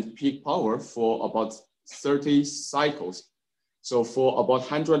 200% peak power for about 30 cycles. So for about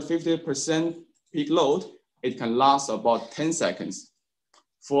 150% peak load, it can last about 10 seconds.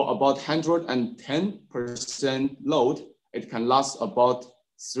 For about 110% load, it can last about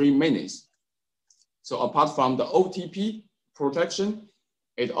 3 minutes. So apart from the OTP protection,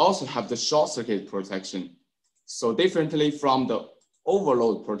 it also have the short circuit protection. So differently from the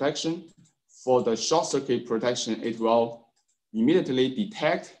overload protection, for the short circuit protection, it will immediately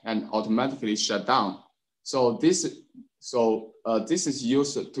detect and automatically shut down. So this is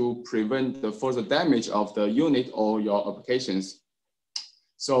used to prevent the further damage of the unit or your applications.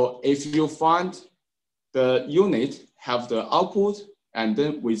 So if you find the unit have the output and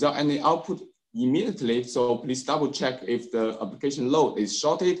then without any output immediately, so please double check if the application load is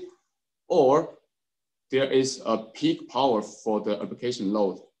shorted or there is a peak power for the application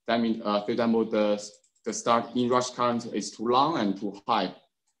load. That means, for example, the start inrush current is too long and too high.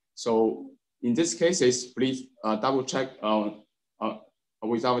 So in this cases, please double check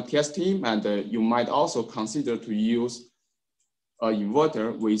with our TS team, and you might also consider to use an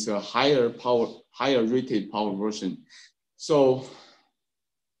inverter with a higher rated power version. So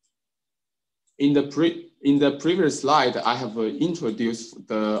in the previous slide, I have introduced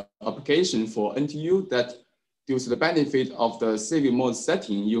the application for NTU that due to the benefit of the saving mode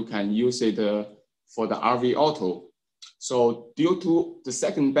setting, you can use it for the RV auto. So due to the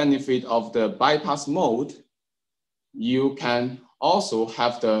second benefit of the bypass mode, you can also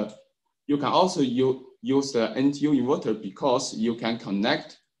use the NTU inverter because you can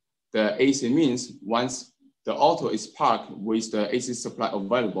connect the AC means once the auto is parked with the AC supply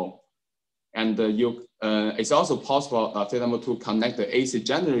available. And it's also possible, for example, to connect the AC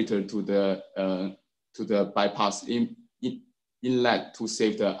generator to the bypass inlet to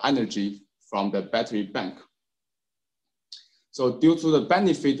save the energy from the battery bank. So due to the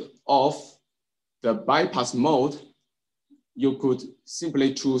benefit of the bypass mode, you could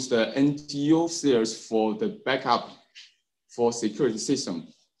simply choose the NTU series for the backup for security system.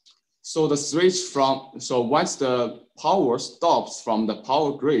 So the switch so once the power stops from the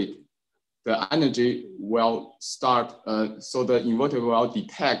power grid, the energy will start, so the inverter will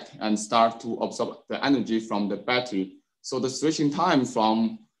detect and start to absorb the energy from the battery. So the switching time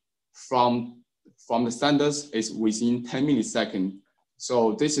from the standards is within 10 milliseconds.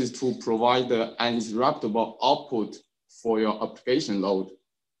 So this is to provide the uninterruptible output for your application load.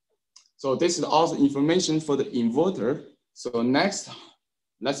 So this is also information for the inverter. So next,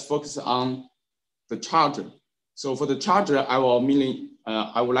 let's focus on the charger. So for the charger, I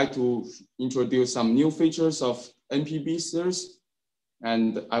would like to introduce some new features of NPB series,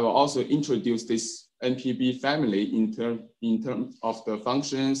 and I will also introduce this NPB family in terms of the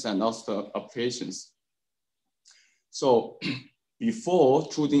functions and also the applications. So before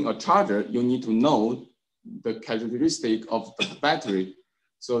choosing a charger, you need to know the characteristic of the battery.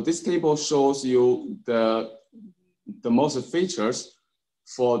 So this table shows you the most features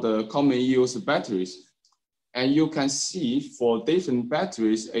for the common use batteries. And you can see for different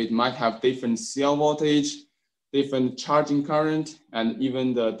batteries, it might have different cell voltage, different charging current, and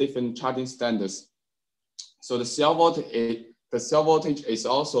even the different charging standards. So the cell voltage is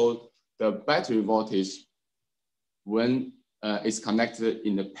also the battery voltage when it's connected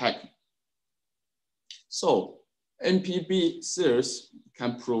in the pack. So NPB series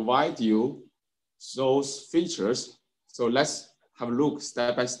can provide you those features. So let's have a look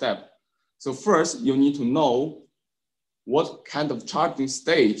step by step. So first, you need to know what kind of charging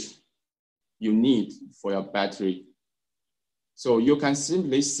stage you need for your battery. So you can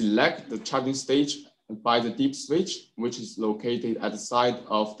simply select the charging stage by the dip switch, which is located at the side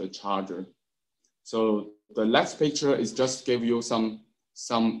of the charger. So the left picture is just give you some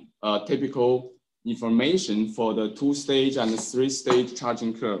typical information for the 2-stage and the 3-stage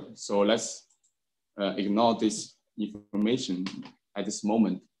charging curve. So let's ignore this information at this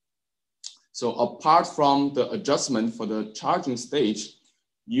moment. So apart from the adjustment for the charging stage,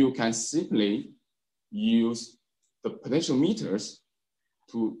 you can simply use the potential meters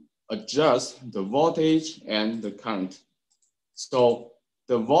to adjust the voltage and the current. So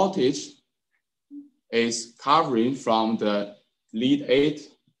the voltage is covering from the lead-8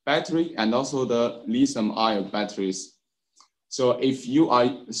 battery and also the lithium-ion batteries. So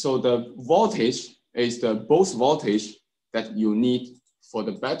the voltage is the both voltage that you need for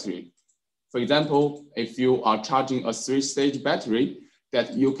the battery. For example, if you are charging a 3-stage battery,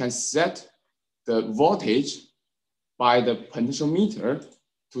 that you can set the voltage by the potentiometer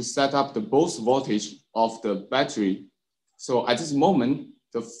to set up the both voltage of the battery. So at this moment,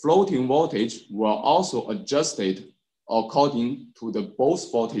 the floating voltage will also adjusted according to the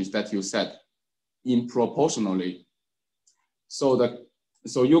both voltage that you set in proportionally.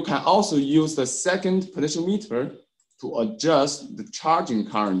 So you can also use the second potentiometer to adjust the charging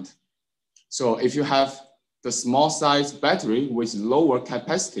current. So if you have the small size battery with lower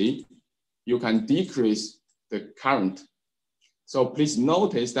capacity, you can decrease the current. So please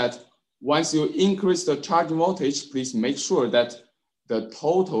notice that once you increase the charging voltage, please make sure that the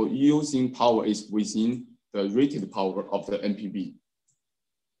total using power is within the rated power of the MPB.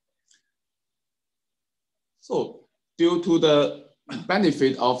 So due to the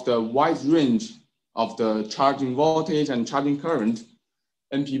benefit of the wide range of the charging voltage and charging current,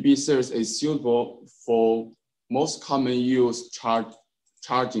 MPB series is suitable for most common use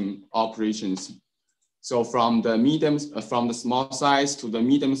charging operations. So from the small size to the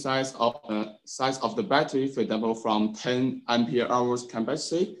medium size of the battery, for example, from 10 ampere hours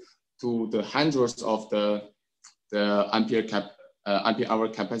capacity to the hundreds of the ampere hour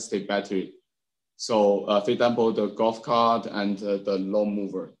capacity battery. So for example, the golf cart and the lawn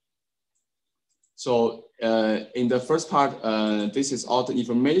mower. So in the first part, this is all the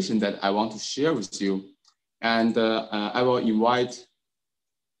information that I want to share with you. And I will invite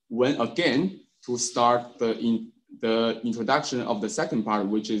Wen again to start the introduction of the second part,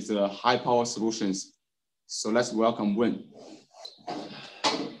 which is high power solutions. So let's welcome Wen.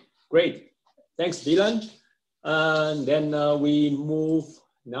 Great, thanks, Dylan. And then we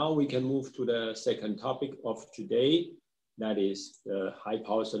can move to the second topic of today, that is the high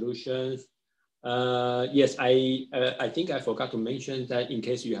power solutions. Yes, I think I forgot to mention that in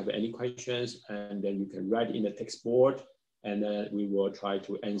case you have any questions, and then you can write in the text board, and we will try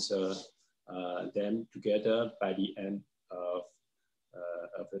to answer them together by the end of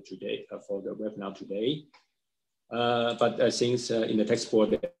today for the webinar today. But since in the text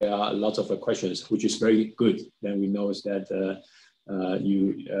board there are lots of questions, which is very good, then we know that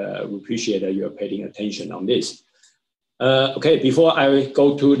we appreciate that you are paying attention on this. Okay, before I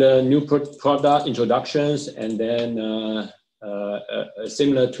go to the new product introductions, and then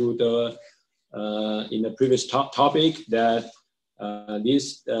similar to the in the previous topic, that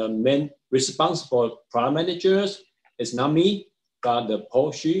this main responsible product managers is not me, but the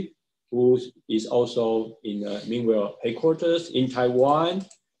Paul Xu, who is also in Mingwell headquarters in Taiwan,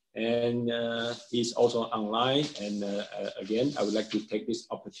 and he's also online. And again, I would like to take this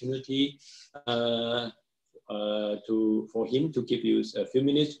opportunity for him to give you a few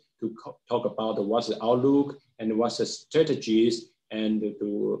minutes to talk about what's the outlook and what's the strategies, and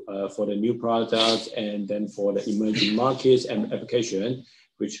for the new products, and then for the emerging markets and application,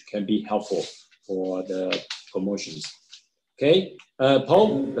 which can be helpful for the promotions. Okay,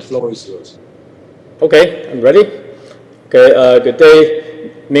 Paul, the floor is yours. Okay, I'm ready. Okay, good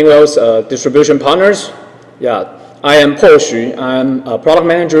day, Mingwell's distribution partners. Yeah, I am Paul Xu. I'm a product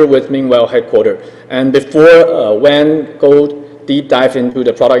manager with Mingwell headquarters. And before Wen go deep dive into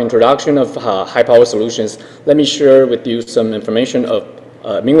the product introduction of high power solutions, let me share with you some information of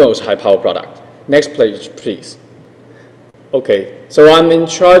Mingwell's high power product. Next page, please. Okay, so I'm in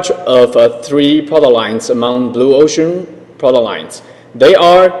charge of 3 product lines among Blue Ocean product lines. They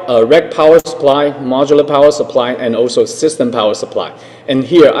are rack power supply, modular power supply, and also system power supply. And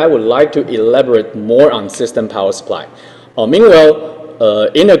here I would like to elaborate more on system power supply.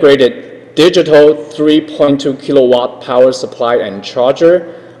 Mingwell integrated digital 3.2 kilowatt power supply and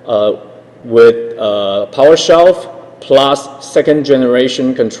charger with power shelf plus second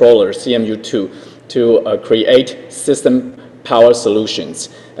generation controller CMU2 to create system power solutions.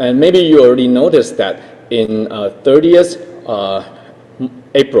 And maybe you already noticed that in 30th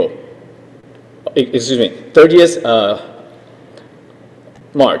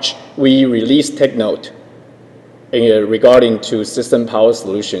March, we released tech note regarding to system power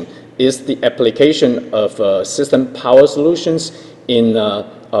solution. Is the application of system power solutions in a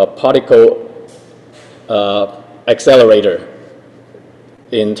particle accelerator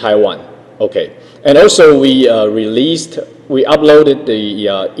in Taiwan. Okay, and also we uploaded the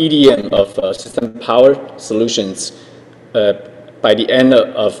EDM of system power solutions by the end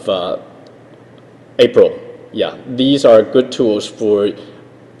of April. Yeah, these are good tools for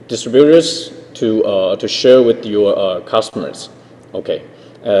distributors to share with your customers. Okay,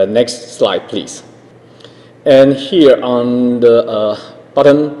 next slide, please. And here on the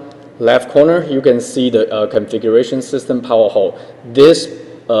bottom left corner, you can see the configuration system power hole. This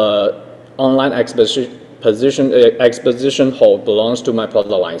online exposition hall belongs to my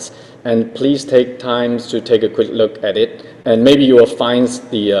product lines. And please take time to take a quick look at it. And maybe you will find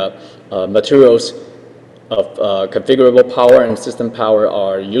the materials of configurable power and system power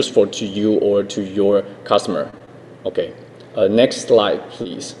are useful to you or to your customer. Okay, next slide,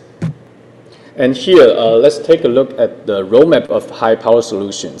 please. And here, let's take a look at the roadmap of high power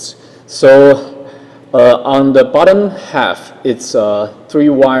solutions. So on the bottom half, it's a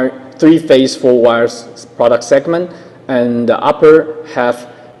three-phase 4-wire product segment, and the upper half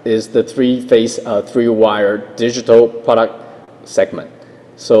is the three-phase 3-wire digital product segment.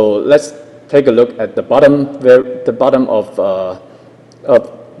 So let's take a look at the bottom of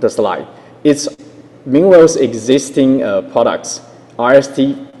the slide. It's Mingwell's existing products,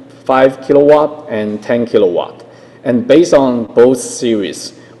 RST 5 kilowatt and 10 kilowatt. And based on both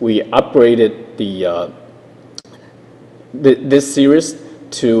series, we upgraded this series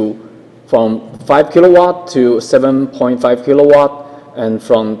from 5 kilowatt to 7.5 kilowatt and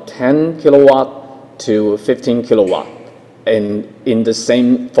from 10 kilowatt to 15 kilowatt and in the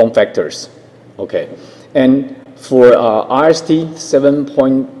same form factors. Okay. And for RST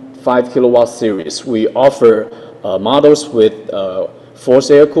 7.5 kilowatt series, we offer models with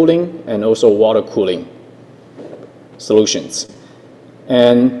forced air cooling and also water cooling solutions.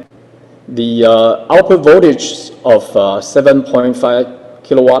 And the output voltage of 7.5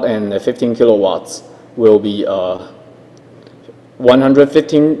 kilowatt and 15 kilowatts will be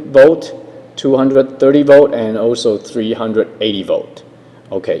 115 volt, 230 volt, and also 380 volt.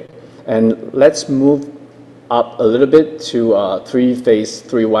 Okay, and let's move up a little bit to three-phase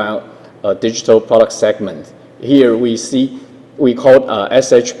 3-wire digital product segment. Here we call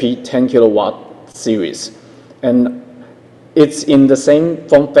SHP 10 kilowatt series, and it's in the same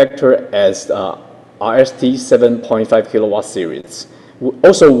form factor as RST 7.5 kilowatt series,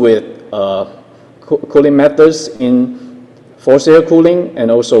 also with cooling methods in forced air cooling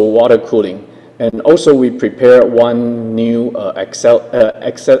and also water cooling. And also we prepare one new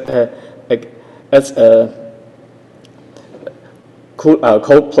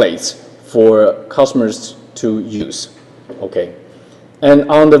cold plates for customers to use. Okay. And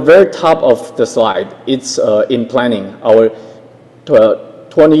on the very top of the slide, it's in planning, our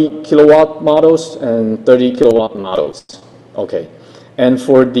 20 kilowatt models and 30 kilowatt models. Okay. And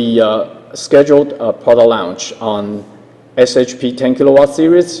for the scheduled product launch on SHP 10 kilowatt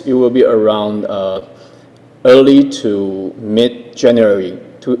series, it will be around early to mid-January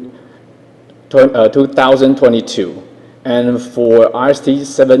 2022. And for RST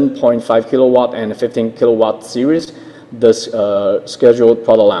 7.5 kilowatt and 15 kilowatt series, the scheduled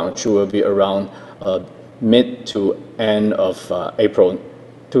product launch will be around mid to end of April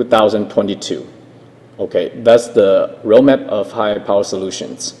 2022. Okay, that's the roadmap of high power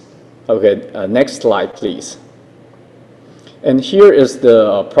solutions. Okay, next slide, please. And here is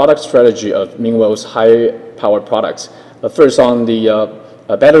the product strategy of Mingwell's high power products. First, on the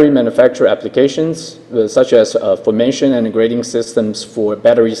battery manufacture applications, such as formation and grading systems for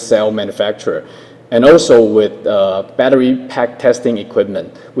battery cell manufacturer, and also with battery pack testing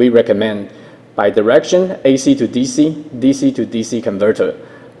equipment, we recommend bidirection AC to DC, DC to DC converter,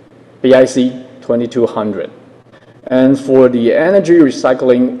 BIC 2200. And for the energy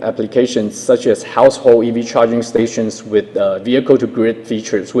recycling applications, such as household EV charging stations with vehicle-to-grid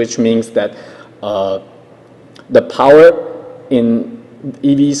features, which means that the power in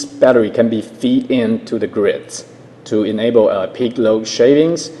EV's battery can be fed into the grids to enable peak load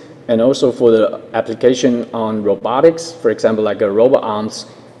shavings, and also for the application on robotics, for example, like robot arms,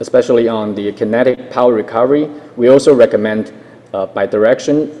 especially on the kinetic power recovery, we also recommend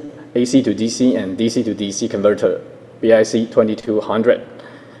bidirection AC to DC and DC to DC converter, BIC 2200.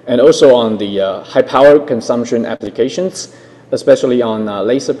 And also on the high power consumption applications, especially on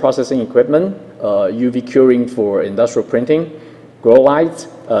laser processing equipment, UV curing for industrial printing, grow lights,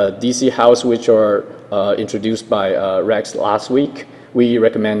 DC house, which are introduced by Rex last week. We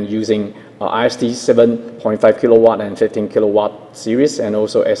recommend using IST 7.5 kilowatt and 15 kilowatt series, and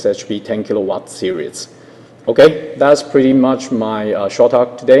also SHP 10 kilowatt series. Okay, that's pretty much my short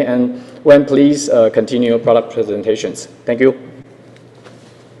talk today, and Wen, please continue product presentations. Thank you.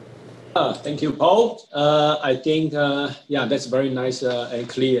 Thank you, Paul. I think, yeah, that's very nice and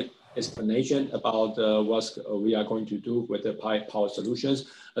clear explanation about what we are going to do with the high power solutions.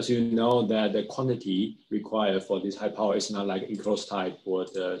 As you know, that the quantity required for this high power is not like enclosed type or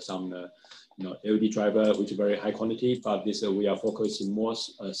some LED driver, which is very high quantity, but this we are focusing more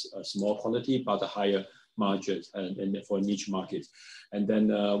a small quantity, but a higher margins and for niche markets. And then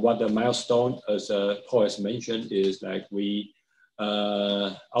what the milestone, as Paul has mentioned, is like we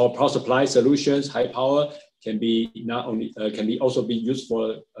our power supply solutions, high power, can be not only also be used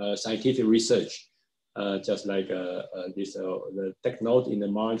for scientific research, just like the tech note in the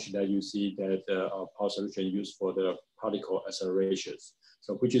margin that you see that our power solution used for the particle accelerations.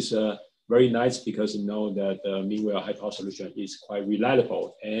 So which is very nice because you know that Mingwell high power solution is quite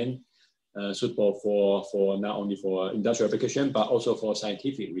reliable and suitable for not only for industrial application but also for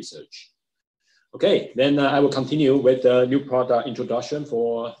scientific research. Okay, then I will continue with the new product introduction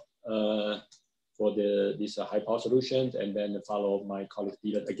for this high power solutions, and then follow my colleague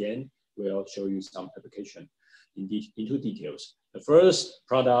Dylan again. We'll show you some application into details. The first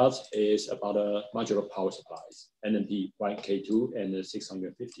product is about modular power supplies, NMP 1K2 and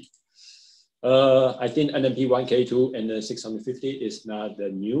 650. I think NMP 1K2 and 650 is not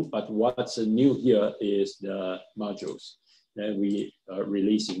new, but what's new here is the modules. Then we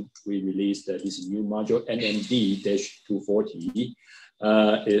released this new module NMD-240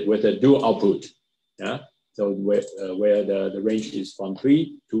 with a dual output. Yeah, so where the range is from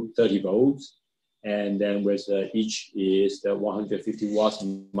 3 to 30 volts, and then with each is the 150 watts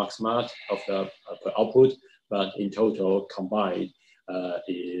maximum of the output, but in total combined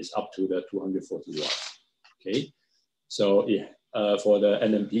is up to the 240 watts. Okay, so for the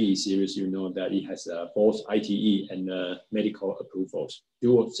NMP series, you know that it has both ITE and medical approvals,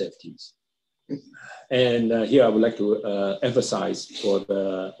 dual safeties. And here I would like to emphasize for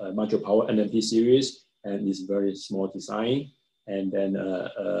the module power NMP series, and this very small design, and then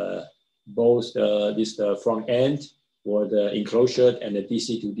both the front end or the enclosure and the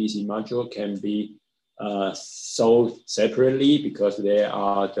DC to DC module can be sold separately because they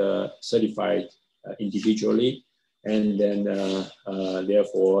are certified individually, and then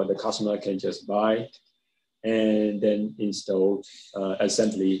therefore the customer can just buy and then install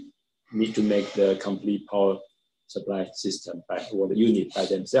assembly, need to make the complete power supply system or the unit by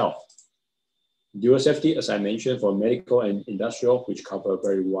themselves. Dual safety, as I mentioned, for medical and industrial, which cover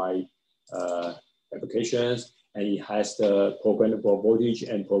very wide applications, and it has the programmable voltage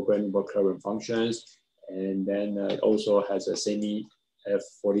and programmable current functions, and then it also has a semi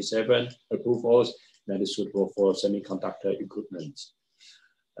F47 approvals that is suitable for semiconductor equipment.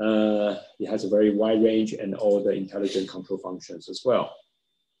 It has a very wide range and all the intelligent control functions as well.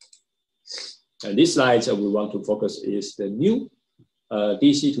 And this slide we want to focus is the new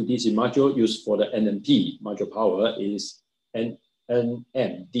DC to DC module used for the NMP module power is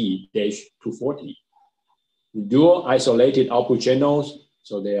NMD-240. Dual isolated output channels,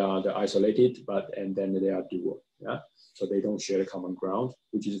 so they are the isolated, and then they are dual. Yeah, so they don't share the common ground,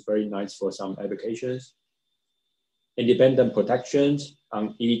 which is very nice for some applications. Independent protections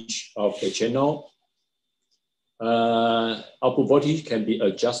on each of the channel. Output voltage can be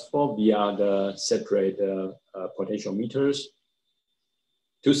adjustable via the separate potential meters.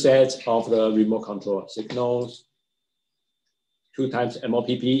 2 sets of the remote control signals. 2 times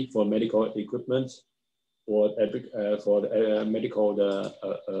MOPP for medical equipment, for the medical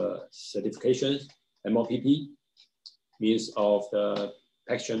certifications. MOPP means of the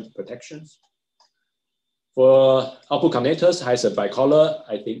patient protections. For output connectors, has a bicolor.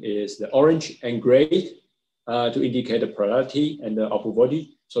 I think is the orange and gray to indicate the priority and the output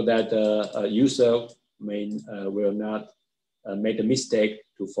voltage, so that the user will not make a mistake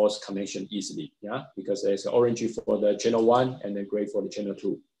to force connection easily. Yeah, because there's orange for the channel 1 and then gray for the channel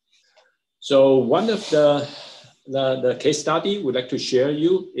 2. So one of the case study we'd like to share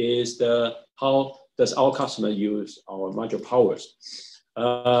you is how does our customer use our module powers.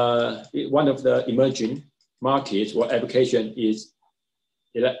 One of the emerging markets or application is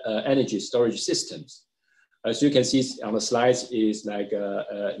energy storage systems. As you can see on the slides, is like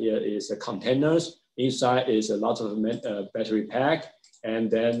here is a containers. Inside is a lot of battery pack,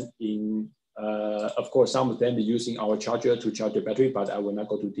 and then of course some of them are using our charger to charge the battery, but I will not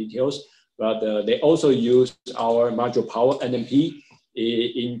go to details. But they also use our module power NMP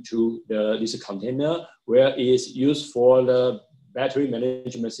into this container, where it's used for the battery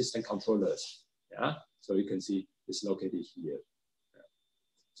management system controllers. Yeah, so you can see it's located here.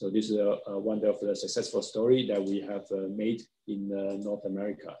 So this is one of the successful story that we have made in North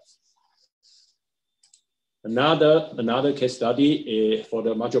America. Another case study for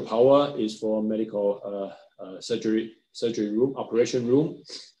the module power is for medical surgery room, operation room,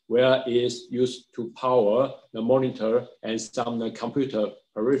 where it is used to power the monitor and some computer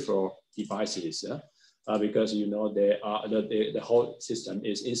peripheral devices. Because you know the whole system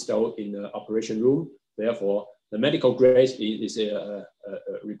is installed in the operation room. Therefore, the medical grade is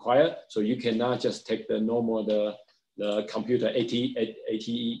required. So you cannot just take the normal the the computer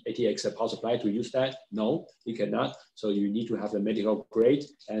ATX power supply to use that? No, it cannot. So you need to have the medical grade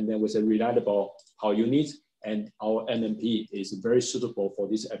and then with a reliable power unit. And our MMP is very suitable for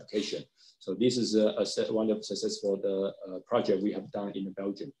this application. So this is one of the successful project we have done in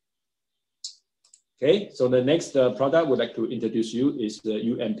Belgium. Okay, so the next product we'd like to introduce you is the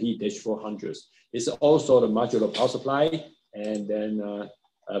UMP-400. It's also the modular power supply, and then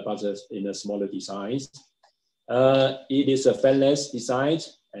but in a smaller designs. It is a fanless design,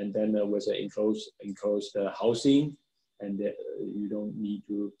 and then with an enclosed housing, and you don't need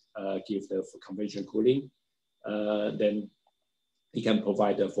to give the conventional cooling. Then it can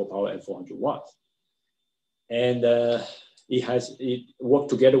provide the full power at 400 watts. And it works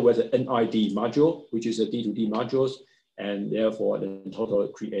together with an NID module, which is a D2D modules, and therefore the total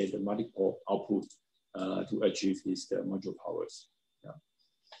create multiple output to achieve these module powers. Yeah.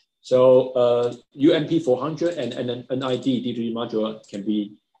 So UMP-400 and NID D2D module can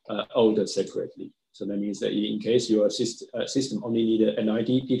be ordered separately. So that means that in case your system only need a NID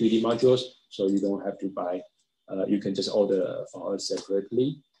D2D modules, so you don't have to buy. You can just order for us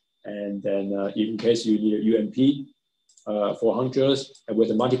separately. And then in case you need a UMP 400 and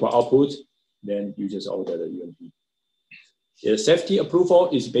with a multiple output, then you just order the UMP. The safety approval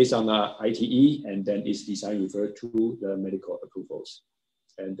is based on ITE, and then its design referred to the medical approvals.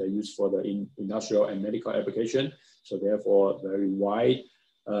 And they're used for the industrial and medical application. So therefore, very wide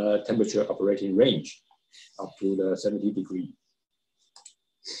temperature operating range, up to the 70 degrees.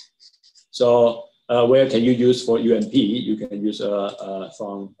 So where can you use for UMP? You can use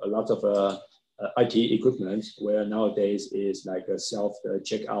from a lot of IT equipment, where nowadays is like a self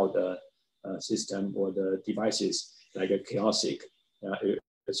checkout system or the devices like a kiosk.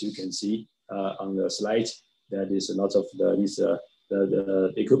 As you can see on the slide, that is a lot of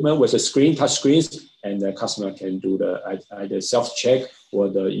the equipment with a screen, touch screens, and the customer can do the either self check or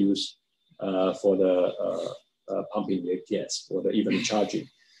the use for the pumping the gas or the even charging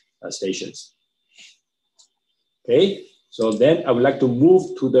stations. Okay, so then I would like to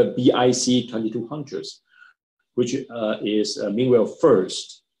move to the BIC 2200s, which is Mingwell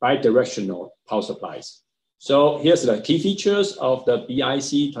first bidirectional power supplies. So here's the key features of the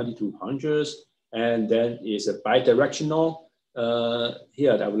BIC 2200s, and then is a bidirectional.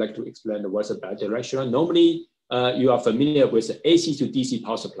 Here I would like to explain what's a bidirectional. Normally, you are familiar with the AC to DC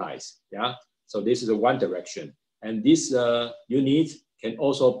power supplies. Yeah, so this is a one direction, and this unit can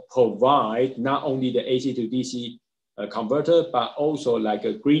also provide not only the AC to DC converter, but also like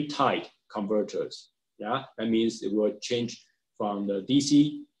a grid-tied converters. Yeah, that means it will change from the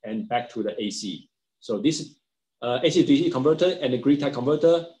DC and back to the AC. So this AC to DC converter and the grid-tied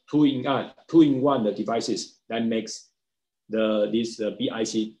converter, two-in-one the devices that makes these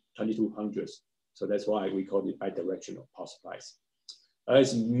BIC 2200s. So that's why we call it bidirectional power supplies.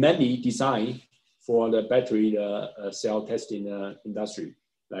 It's mainly designed for the battery cell testing industry,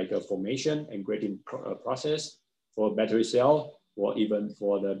 like a formation and grading process for battery cell, or even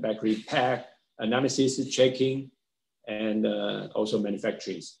for the battery pack analysis, checking, and also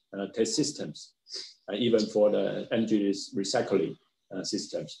manufacturing test systems, even for the energy recycling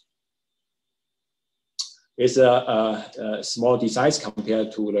systems. It's a small design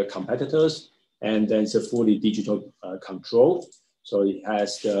compared to the competitors, and then it's a fully digital control. So it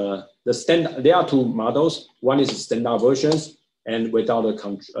has the standard. There are two models. One is standard versions and without a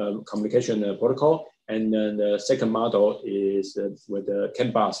communication protocol, and then the second model is with the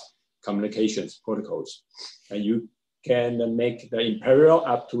CAN bus communications protocols. And you can make the in parallel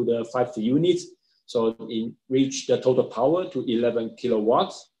up to the 5 units, so it reach the total power to 11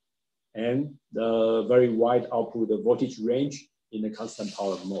 kilowatts, and the very wide output, the voltage range in the constant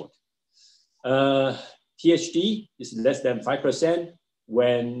power mode. THD is less than 5%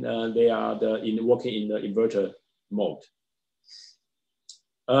 when they are working in the inverter mode.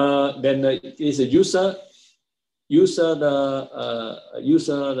 Then is a user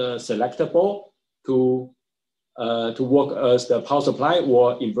selectable to work as the power supply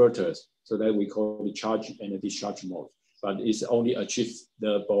or inverters. So that we call the charge and the discharge mode. But it's only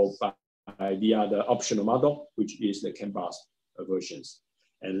achievable via the optional model, which is the CAN bus versions.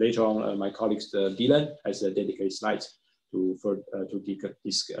 And later on, my colleagues Dylan has a dedicated slide to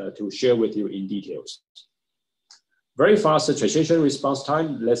share with you in details. Very fast transition response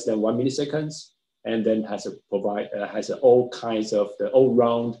time, less than 1 millisecond, and then has all kinds of the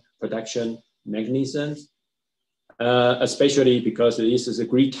all-round protection mechanisms, especially because this is a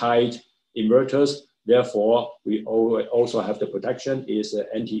grid-tied inverters. Therefore, we also have the protection is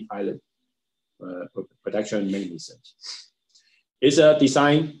anti-island protection mechanisms. It's a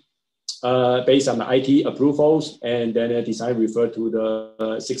design based on the IT approvals, and then a design referred to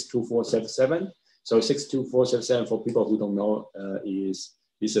the 62477. So 62477, for people who don't know, is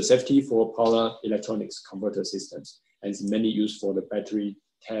a safety for power electronics converter systems, and it's mainly used for the battery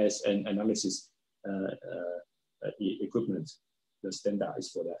test and analysis equipment. The standard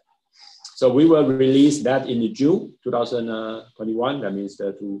is for that. So we will release that in June 2021. That means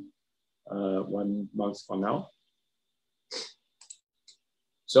that 1 month from now.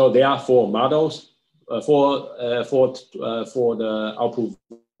 So there are 4 models for the output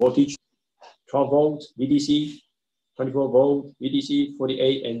voltage: 12 volt VDC, 24 volt VDC,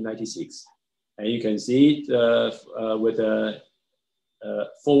 48 and 96. And you can see it with the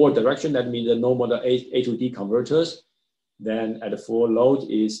forward direction. That means the normal A to D converters. Then at the full load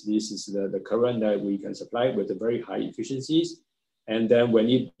this is the current that we can supply with the very high efficiencies. And then when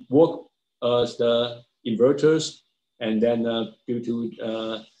it work as the inverters, and then due to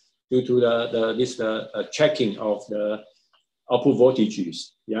the checking of the output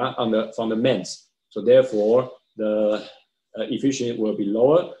voltages, yeah, from the mains. So therefore the efficiency will be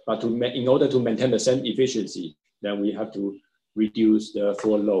lower. But in order to maintain the same efficiency, then we have to reduce the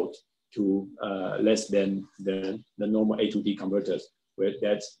full load to less than the normal A to D converters, where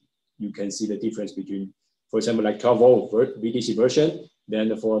you can see the difference between, for example, like 12 volt VDC version.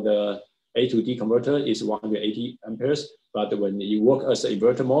 Then for the A to D converter is 180 amperes, but when you work as an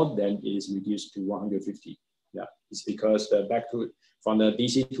inverter mode, then it is reduced to 150. Yeah, it's because from the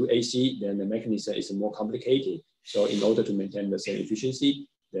DC to AC, then the mechanism is more complicated. So in order to maintain the same efficiency,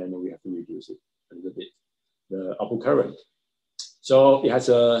 then we have to reduce it a little bit, the output current. So it has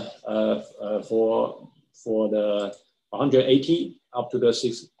for the 180 up to the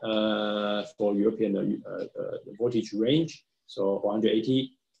 6 for European the voltage range. So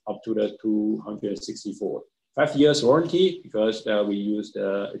 180 up to the 264. 5 years warranty, because we use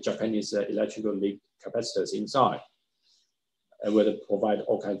the Japanese electrical leak capacitors inside, and will provide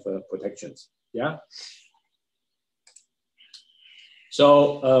all kinds of protections. Yeah.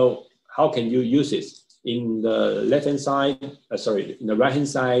 So how can you use this? In the left-hand side, in the right-hand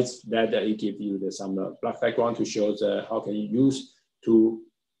side, that it gives you some black background to show how can you use to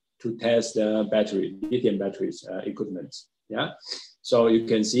test the battery, lithium batteries equipment. Yeah, so you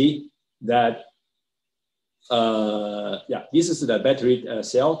can see that this is the battery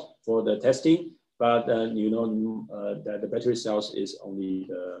cell for the testing, but you know that the battery cells is only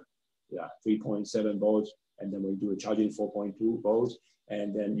 3.7 volts, and then we do a charging 4.2 volts.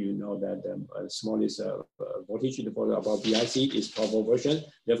 And then you know that the smallest voltage in the border about BIC is 12 volt version.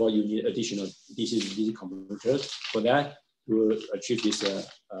 Therefore, you need additional DC converters for that to achieve this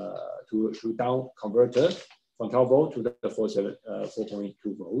to down converter from 12 volt to the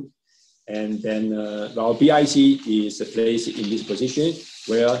 4.2 volt. And then our BIC is placed in this position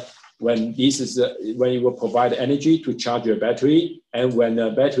where when you will provide energy to charge your battery, and when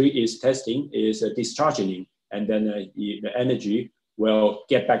the battery is testing, is discharging, and then the energy will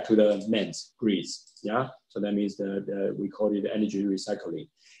get back to the mains grids. Yeah, so that means we call it energy recycling.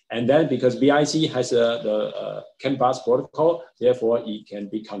 And then because BIC has the CAN bus protocol, therefore it can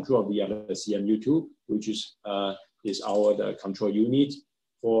be controlled via the CMU2, which is the control unit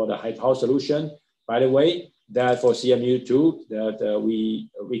for the high power solution. By the way, that for CMU2, that we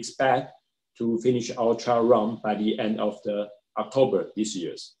expect to finish our trial run by the end of October this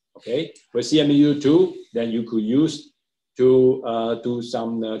year. Okay, with CMU2, then you could use to do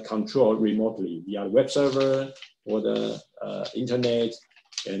some control remotely via the web server or the internet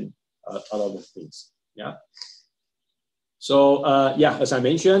and other things. Yeah. So as I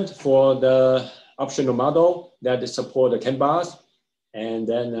mentioned, for the optional model that support the CAN bus, and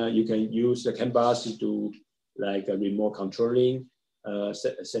then you can use the CAN bus to do like a remote controlling,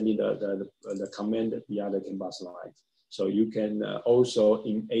 sending the command via the CAN bus line. So you can also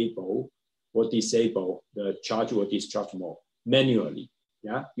enable or disable the charge or discharge mode manually.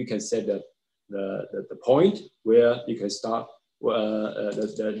 Yeah, you can set the point where you can start.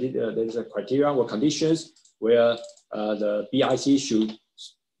 There's a criteria or conditions where the BIC should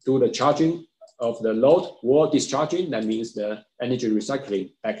do the charging of the load or discharging. That means the energy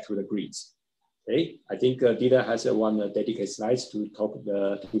recycling back to the grids. Okay, I think Dieter has one dedicated slides to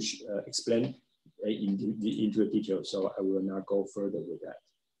explain into detail. So I will not go further with that.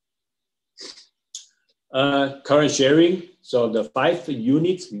 Current sharing, so the 5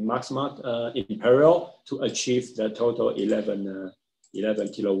 units maximum in parallel to achieve the total 11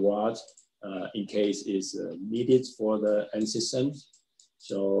 kilowatts in case is needed for the end system.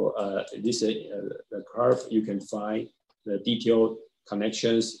 So this the curve, you can find the detailed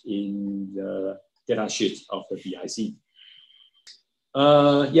connections in the data sheet of the BIC.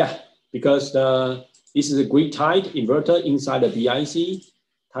 because this is a grid-tied inverter inside the BIC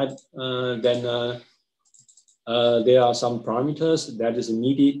type, there are some parameters that is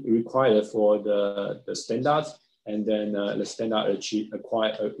required for the standards, and then the standard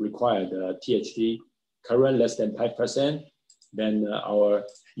require the THD current less than 5%. Then our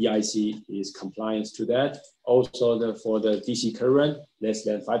BIC is compliant to that. Also, for the DC current less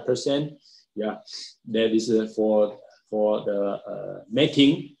than 5%. Yeah, that is for the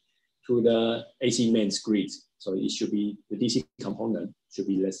mating to the AC mains grid. So it should be, the DC component should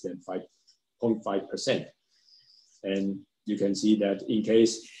be less than 5.5%. And you can see that in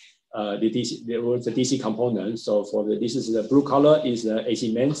case there was a DC component. So for this is the blue color is the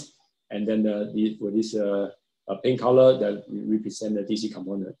AC mains, and then for this pink color that represent the DC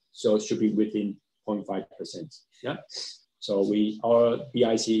component. So it should be within 0.5%. Yeah. So our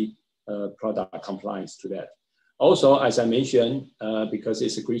BIC product complies to that. Also, as I mentioned, because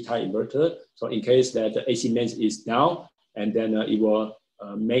it's a grid-tied inverter, so in case that the AC mains is down, and then it will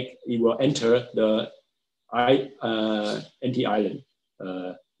enter the anti-island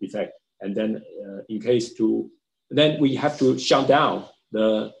effect, and then then we have to shut down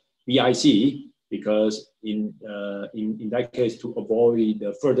the BIC, because in that case, to avoid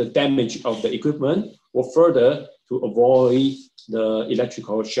the further damage of the equipment, or further to avoid the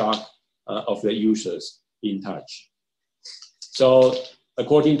electrical shock of the users in touch. So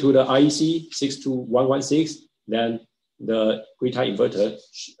according to the IEC 62116, then the grid-tied inverter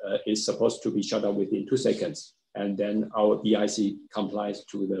is supposed to be shut down within 2 seconds, and then our BIC complies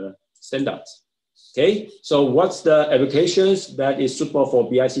to the standards. Okay, so what's the applications that is suitable for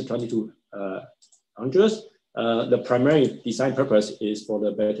BIC 2200? The primary design purpose is for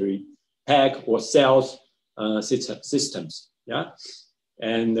the battery pack or cells systems. Yeah,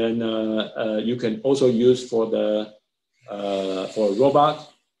 and then you can also use for the for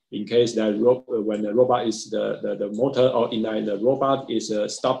robot, in case that when the robot is the motor or inline the robot is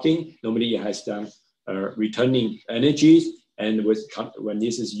stopping, normally it has some returning energies, and when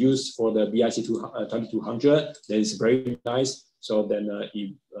this is used for the BIC 2200, then it's very nice. So then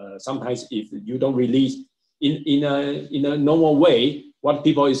sometimes if you don't release in a normal way, what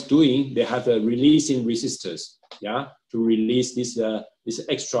people is doing, they have a releasing resistors, yeah, to release this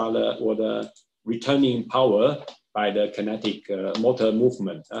extra or the returning power by the kinetic motor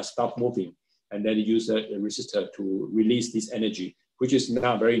movement, stop moving, and then use a resistor to release this energy, which is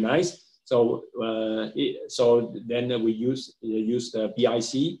not very nice. So then we use the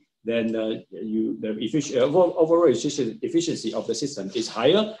BIC. Then the overall efficiency of the system is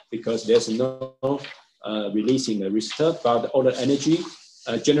higher, because there's no releasing the resistor, but all the energy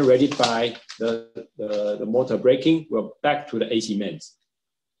generated by the motor braking will back to the AC mains.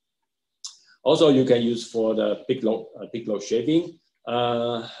 Also, you can use for the big load shaving.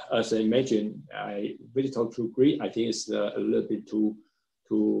 As I mentioned, I really talk to agree. I think it's a little bit too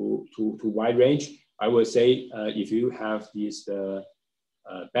wide range. I would say if you have this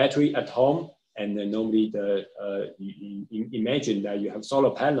battery at home, and then normally you imagine that you have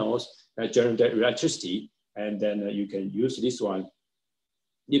solar panels that generate electricity, and then you can use this one.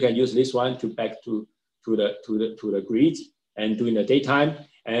 You can use this one to back to the grid, and during the daytime,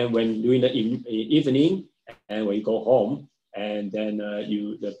 and when during the evening, and when you go home, and then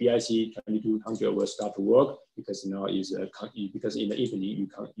the BIC 2200 will start to work, because now is because in the evening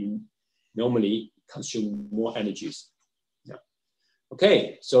you normally consume more energies. Yeah.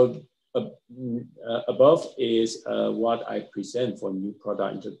 Okay, so above is what I present for new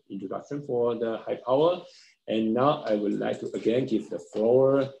product introduction for the high power, and now I would like to again give the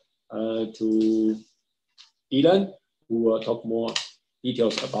floor to Dylan, who will talk more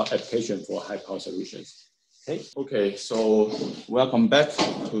details about application for high power solutions. Okay, so welcome back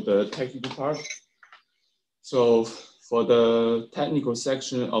to the technical part. So for the technical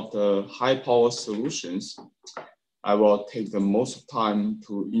section of the high power solutions, I will take the most time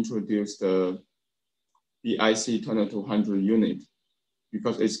to introduce the BIC 2200 unit,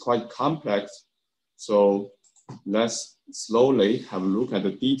 because it's quite complex. So let's slowly have a look at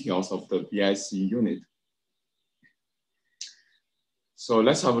the details of the BIC unit. So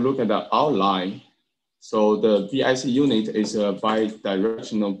let's have a look at the outline. So the BIC unit is a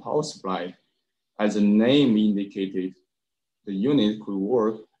bi-directional power supply. As the name indicated, the unit could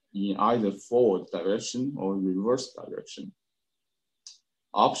work in either forward direction or reverse direction.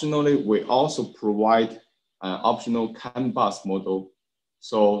 Optionally, we also provide an optional CAN bus model.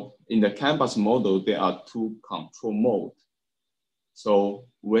 So in the CAN bus model, there are 2 control modes. So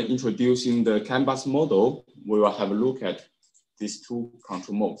when introducing the CAN bus model, we will have a look at these 2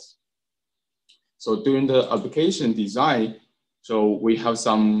 control modes. So during the application design, So we have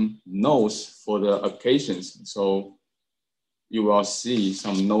some notes for the applications. So you will see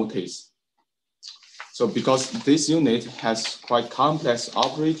some notice. So because this unit has quite complex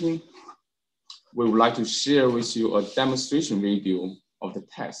operating, we would like to share with you a demonstration video of the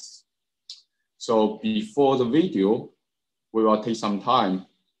test. So before the video, we will take some time.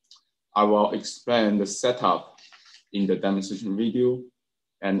 I will explain the setup in the demonstration video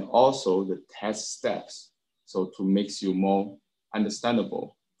and also the test steps. So to make you more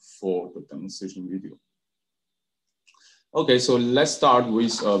understandable for the demonstration video. Okay, so let's start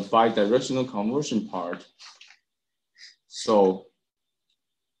with a bidirectional conversion part. So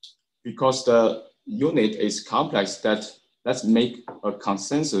because the unit is complex, let's make a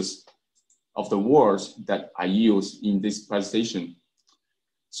consensus of the words that I use in this presentation.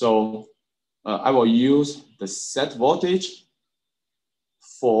 So I will use the set voltage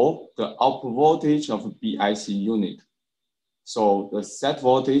for the output voltage of a BIC unit. So the set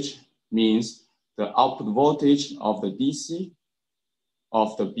voltage means the output voltage of the DC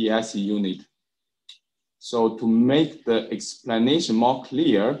of the BIC unit. So to make the explanation more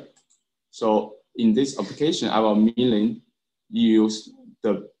clear, so in this application, I will mainly use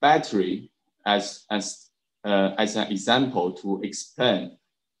the battery as an example to explain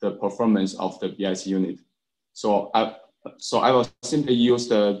the performance of the BIC unit. So I will simply use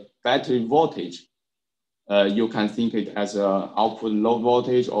the battery voltage. You can think it as an output load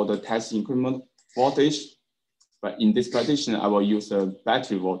voltage or the test increment voltage. But in this presentation, I will use the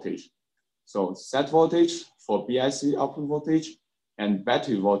battery voltage. So set voltage for BIC output voltage and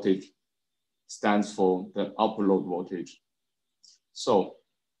battery voltage stands for the output load voltage. So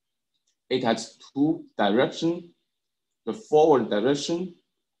it has two directions, the forward direction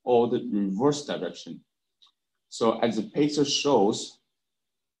or the reverse direction. So as the picture shows,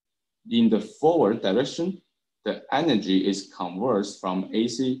 in the forward direction, the energy is converted from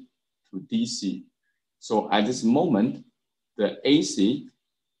AC to DC. So at this moment, the AC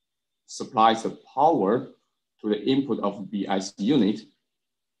supplies the power to the input of the BIC unit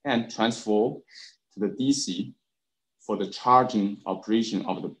and transfer to the DC for the charging operation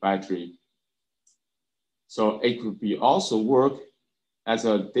of the battery. So it could be also work as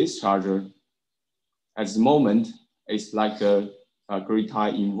a discharger. At the moment, it's like a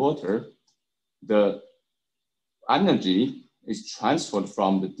grid-tie inverter. The energy is transferred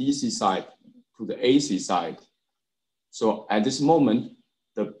from the DC side to the AC side. So at this moment,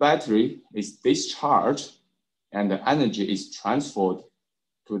 the battery is discharged and the energy is transferred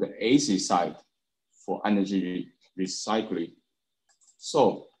to the AC side for energy recycling.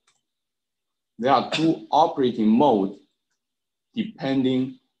 So there are two operating modes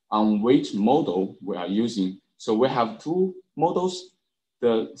depending on which model we are using. So we have two models,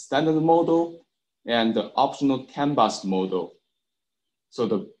 the standard model and the optional CAN bus model. So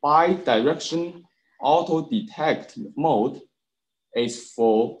the bi-direction auto-detect mode is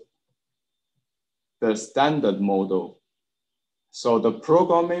for the standard model. So the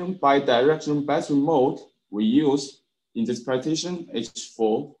programming bi-direction battery mode we use in this presentation is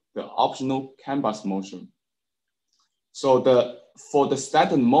for the optional CAN bus motion. So for the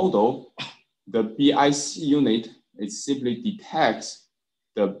standard model, the BIC unit it simply detects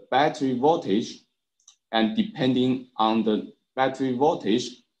the battery voltage, and depending on the battery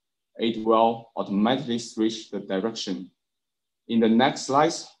voltage, it will automatically switch the direction. In the next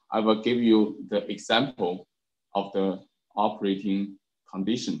slides, I will give you the example of the operating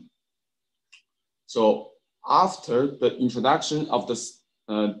condition. So after the introduction of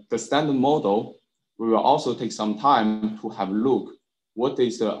the standard model, we will also take some time to have a look what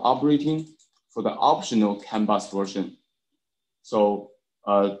is the operating for the optional CAN bus version. So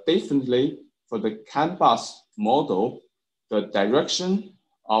definitely for the CAN bus model, the direction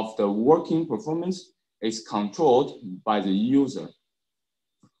of the working performance is controlled by the user.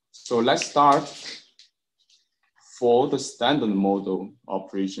 So let's start for the standard model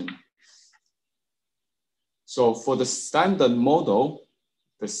operation. So for the standard model,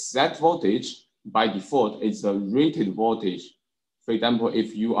 the set voltage by default is a rated voltage. For example,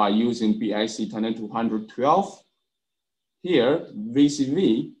 if you are using BIC 10212, here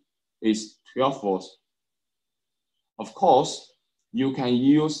VCV is 12 volts. Of course, you can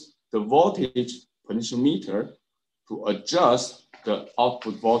use the voltage potentiometer to adjust the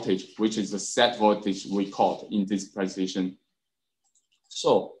output voltage, which is the set voltage we called in this presentation.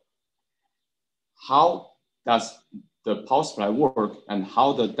 So how does the power supply work and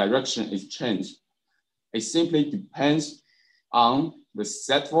how the direction is changed? It simply depends on the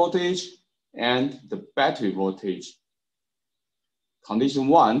set voltage and the battery voltage. Condition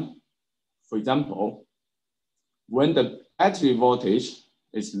one, for example, when the battery voltage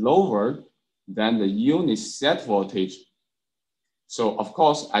is lower than the unit set voltage. So of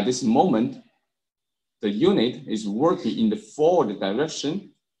course, at this moment, the unit is working in the forward direction,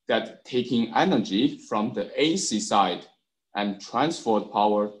 that taking energy from the AC side and transferred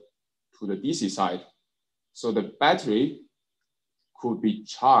power to the DC side. So the battery could be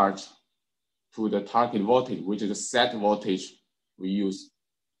charged to the target voltage, which is the set voltage we use.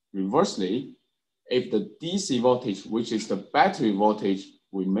 Reversely, if the DC voltage, which is the battery voltage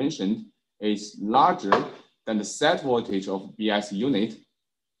we mentioned, is larger than the set voltage of BIS unit,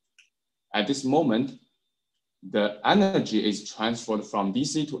 at this moment, the energy is transferred from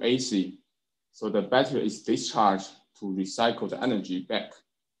DC to AC. So the battery is discharged to recycle the energy back.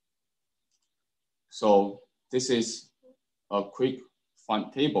 So this is a quick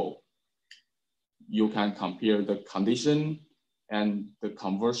fun table. You can compare the condition and the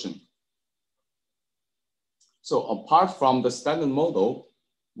conversion. So apart from the standard model,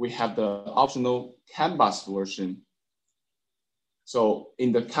 we have the optional CAN bus version. So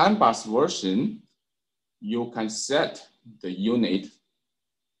in the CAN bus version, you can set the unit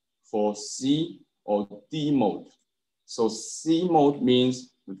for C or D mode. So C mode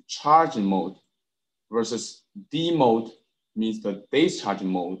means the charging mode versus D mode means the discharging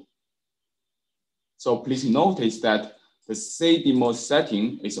mode. So please notice that the CD mode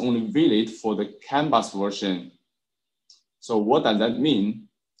setting is only valid for the CAN bus version. So what does that mean?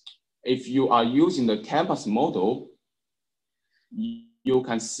 If you are using the CAN bus model, you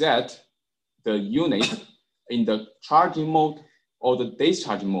can set the unit in the charging mode or the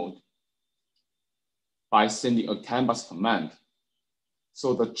discharging mode by sending a CAN bus command.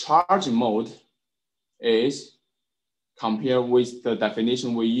 So the charging mode is, compared with the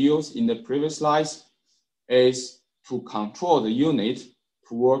definition we used in the previous slides, is to control the unit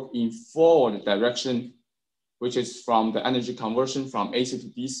to work in forward direction, which is from the energy conversion from AC to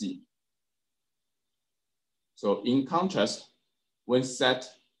DC. So in contrast, when set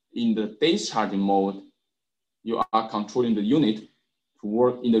in the discharging mode, you are controlling the unit to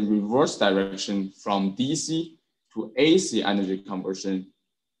work in the reverse direction from DC to AC energy conversion.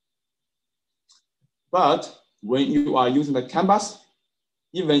 But when you are using the CAN bus,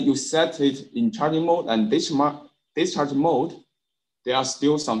 even you set it in charging mode and discharge mode, there are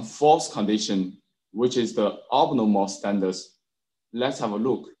still some false condition, which is the abnormal standards. Let's have a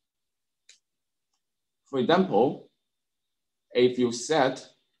look. For example, if you set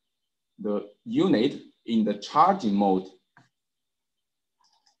the unit in the charging mode,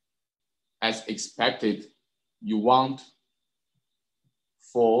 as expected, you want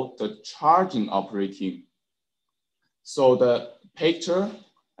for the charging operating. So the picture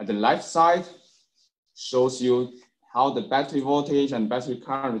at the left side shows you how the battery voltage and battery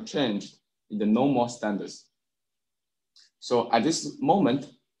current changed in the normal standards. So at this moment,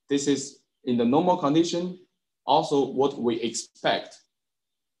 this is in the normal condition, also what we expect.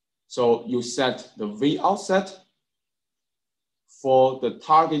 So you set the V outset for the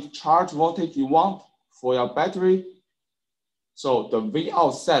target charge voltage you want for your battery. So the V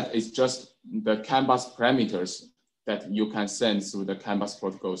outset is just the CAN bus parameters that you can send through the CAN bus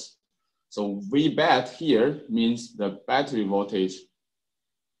protocols. So VBAT here means the battery voltage.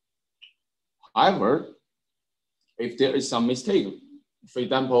 However, if there is some mistake, for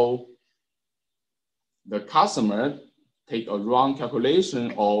example, the customer take a wrong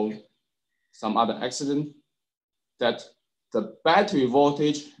calculation or some other accident, that the battery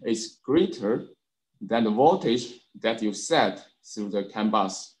voltage is greater than the voltage that you set through the CAN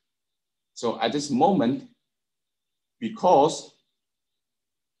bus. So at this moment, because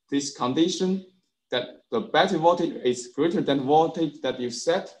this condition that the battery voltage is greater than the voltage that you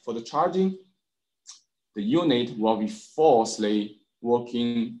set for the charging, the unit will be falsely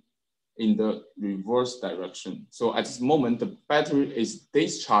working in the reverse direction. So at this moment, the battery is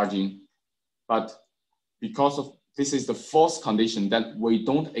discharging, but because of this is the false condition that we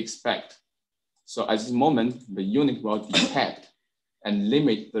don't expect. So at this moment, the unit will detect and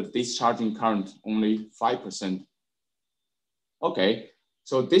limit the discharging current only 5%. Okay,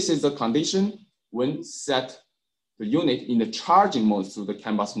 so this is the condition when set the unit in the charging mode through the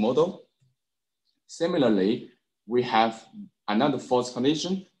CAN bus model. Similarly, we have another false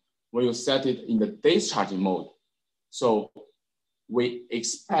condition when you set it in the discharging mode. So we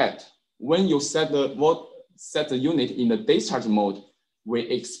expect when you set the unit in the discharging mode, we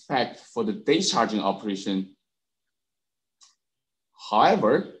expect for the discharging operation.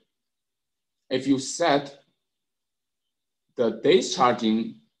 However, if you set the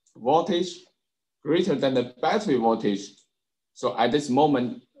discharging voltage greater than the battery voltage, so at this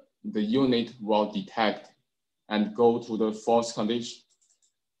moment, the unit will detect and go to the false condition.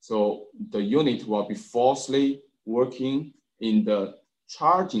 So the unit will be falsely working in the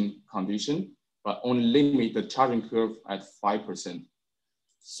charging condition, but only limit the charging curve at 5%.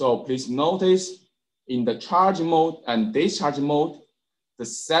 So please notice in the charging mode and discharging mode, the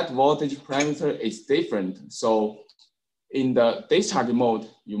set voltage parameter is different. So in the discharging mode,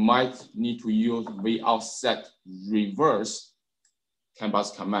 you might need to use Vout set reverse CAN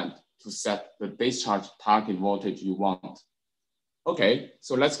bus command to set the discharge target voltage you want. Okay,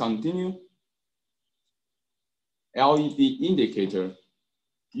 so let's continue. LED indicator.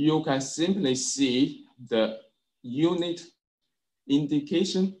 You can simply see the unit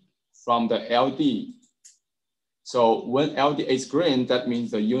indication from the LED. So when LED is green, that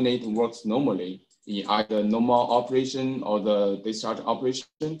means the unit works normally in either normal operation or the discharge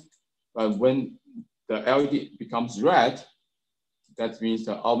operation. But when the LED becomes red, that means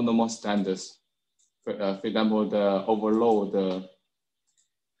the abnormal standards. For example, the overload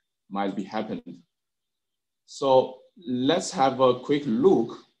might be happening. So let's have a quick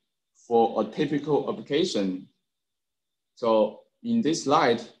look for a typical application. So in this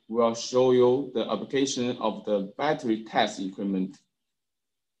slide, we'll show you the application of the battery test equipment.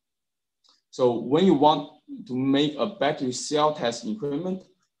 So when you want to make a battery cell test equipment,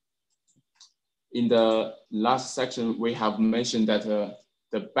 in the last section, we have mentioned that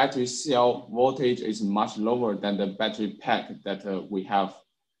the battery cell voltage is much lower than the battery pack that we have.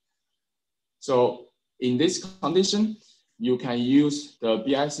 So in this condition, you can use the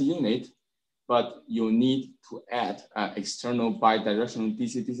BIC unit, but you need to add an external bidirectional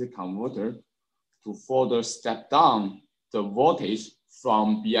DC-DC converter to further step down the voltage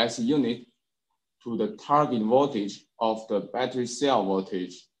from BIC unit to the target voltage of the battery cell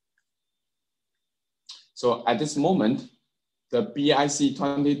voltage. So at this moment, the BIC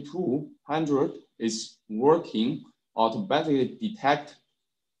 2200 is working automatically detect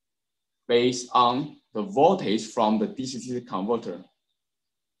based on the voltage from the DC-DC converter.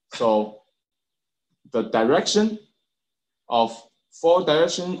 So the direction of forward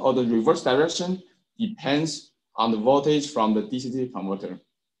direction or the reverse direction depends on the voltage from the DC-DC converter.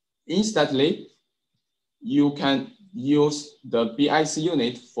 Instantly, you can use the BIC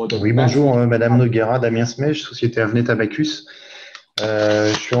unit for the Oui, bonjour, Madame Noguera, Damien Smej, Société Avenet Abacus.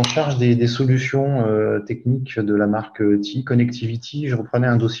 Je suis en charge des solutions techniques de la marque T-Connectivity. Je reprenais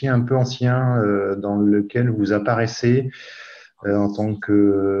un dossier un peu ancien dans lequel vous apparaissez en tant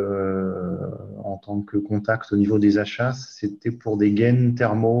que contact au niveau des achats. C'était pour des gains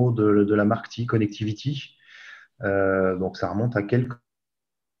thermaux de la marque T-Connectivity. Donc, ça remonte à quelques...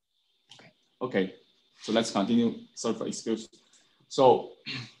 Okay, so let's continue. Sorry for excuse. So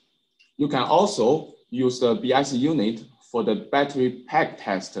you can also use the BIC unit for the battery pack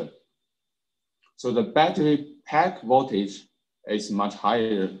tester. So the battery pack voltage is much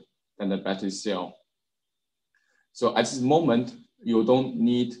higher than the battery cell. So at this moment, you don't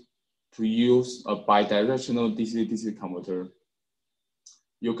need to use a bidirectional DC-DC converter.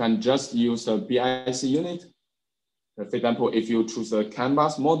 You can just use a BIC unit. For example, if you choose a CAN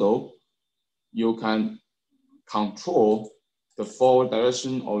bus model, you can control the forward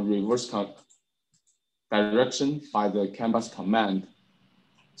direction or reverse direction by the CAN bus command.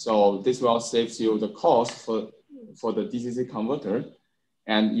 So this will save you the cost for the DC-DC converter,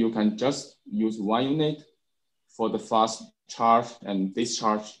 and you can just use one unit for the fast charge and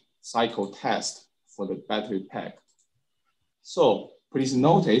discharge cycle test for the battery pack. So please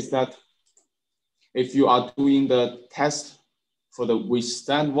notice that if you are doing the test for the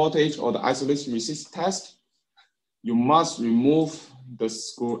withstand voltage or the isolation resist test, you must remove the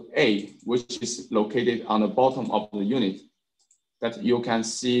screw A, which is located on the bottom of the unit. That you can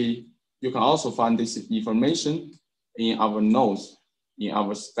see, you can also find this information in our notes, in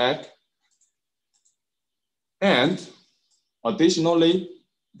our spec. And additionally,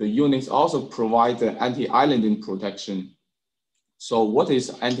 the units also provide the anti-islanding protection. So what is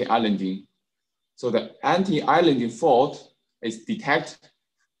anti-islanding? So the anti-islanding fault is detected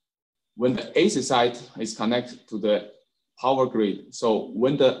when the AC side is connected to the power grid. So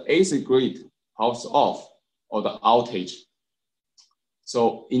when the AC grid powers off or the outage.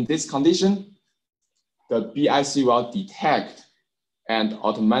 So in this condition, the BIC will detect and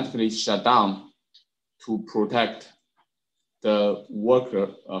automatically shut down to protect the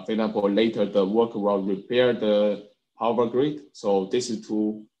worker. For example, later the worker will repair the power grid. So this is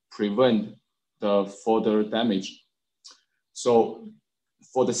to prevent the further damage. So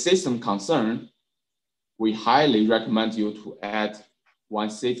for the system concern, we highly recommend you to add one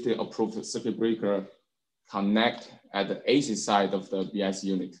safety approved circuit breaker connect at the AC side of the BIC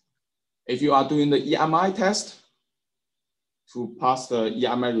unit. If you are doing the EMI test, to pass the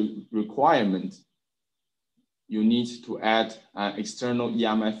EMI requirement, you need to add an external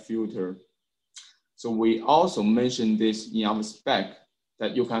EMI filter. So we also mentioned this in our spec,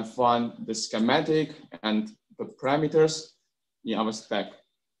 that you can find the schematic and the parameters in our spec.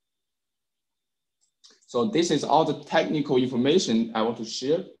 So this is all the technical information I want to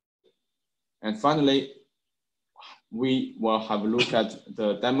share. And finally, we will have a look at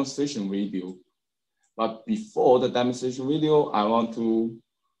the demonstration video. But before the demonstration video, I want to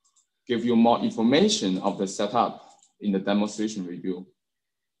give you more information of the setup in the demonstration video.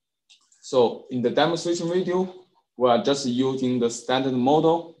 So in the demonstration video, we are just using the standard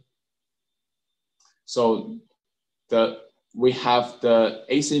model. So we have the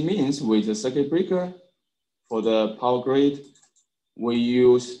AC means with the circuit breaker. For the power grid, we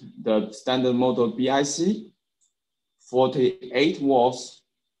use the standard model BIC, 48 volts.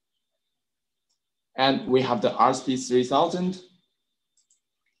 And we have the RSP 3000,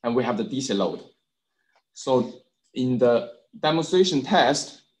 and we have the DC load. So in the demonstration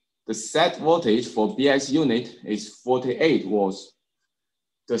test, the set voltage for BIC unit is 48 volts.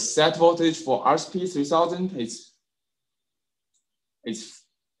 The set voltage for RSP 3000 is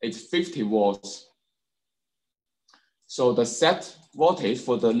 50 volts. So the set voltage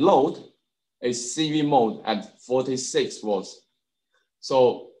for the load is CV mode at 46 volts.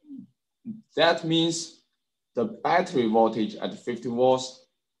 So that means the battery voltage at 50 volts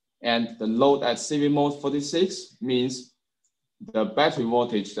and the load at CV mode 46 means the battery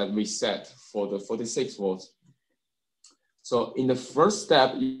voltage that we set for the 46 volts. So in the first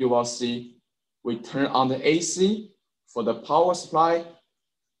step, you will see we turn on the AC for the power supply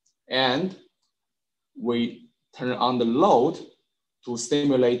and we turn on the load to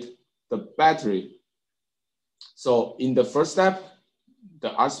stimulate the battery. So in the first step, the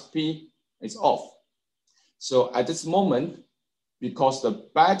RSP is off. So at this moment, because the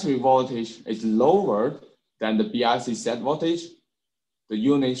battery voltage is lower than the BIC set voltage, the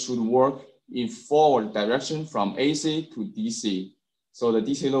unit should work in forward direction from AC to DC. So the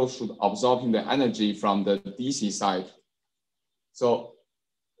DC load should absorb the energy from the DC side. So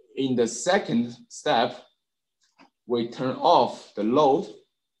in the second step, we turn off the load,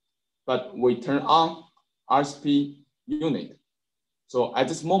 but we turn on RSP unit. So at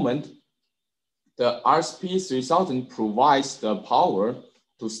this moment, the RSP 3000 provides the power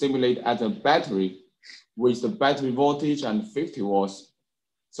to stimulate at the battery with the battery voltage and 50 volts.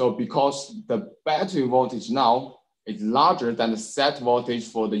 So because the battery voltage now is larger than the set voltage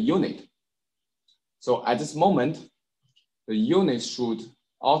for the unit. So at this moment, the unit should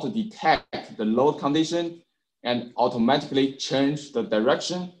auto detect the load condition and automatically change the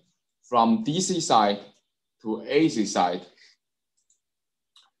direction from DC side to AC side.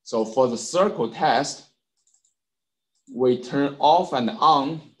 So for the circle test, we turn off and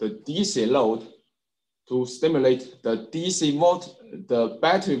on the DC load to stimulate the the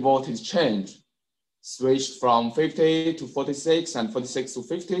battery voltage change, switch from 50 to 46 and 46 to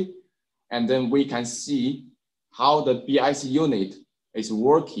 50. And then we can see how the BIC unit is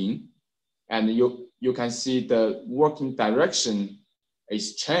working. And you can see the working direction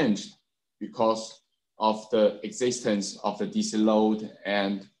is changed because of the existence of the DC load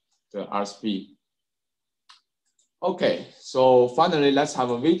and the RSP. Okay, so finally, let's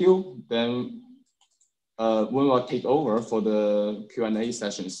have a video. Then we will take over for the Q&A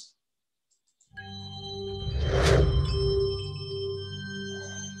sessions.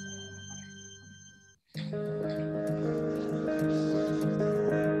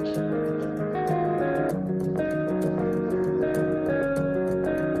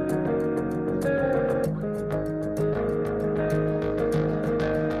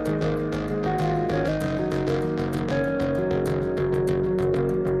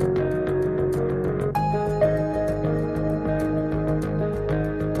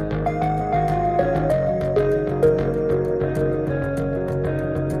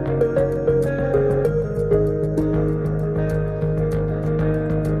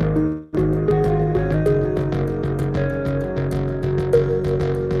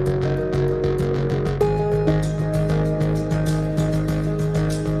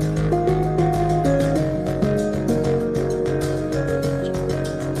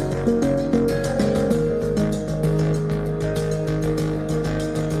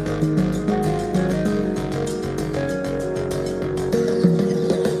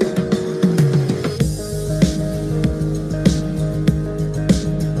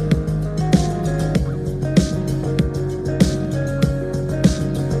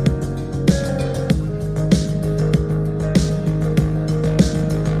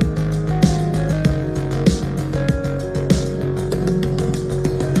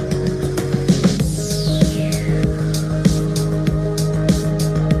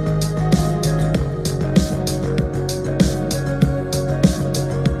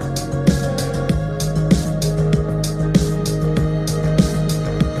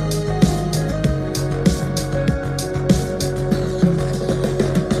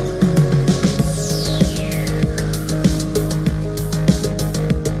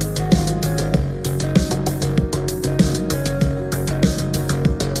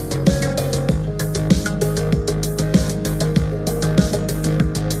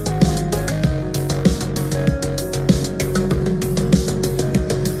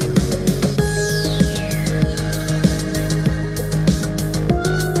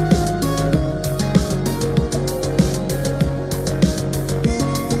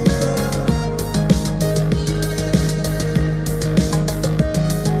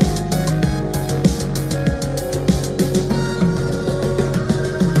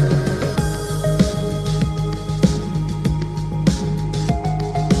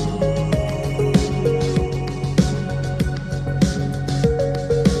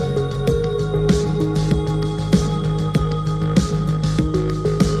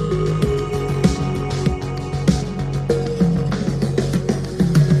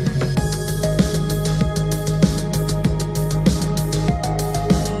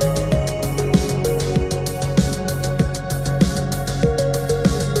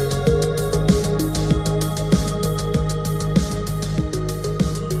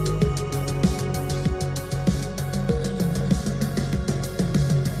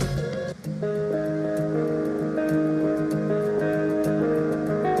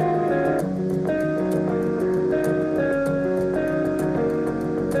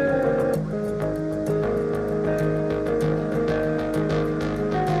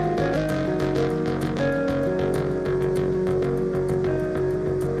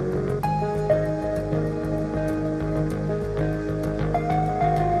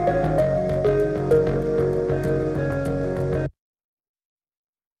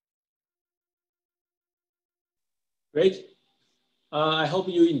 Great. I hope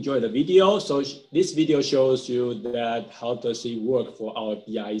you enjoyed the video. So this video shows you that how does it work for our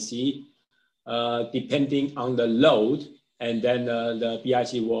BIC, depending on the load, and then the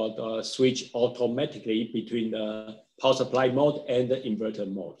BIC will switch automatically between the power supply mode and the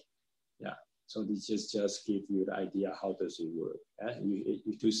inverter mode. Yeah. So this just give you the idea how does it work.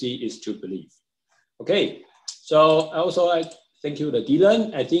 To see is to believe. Okay. So I thank you,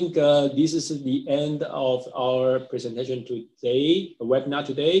 Dylan. I think this is the end of our presentation today, a webinar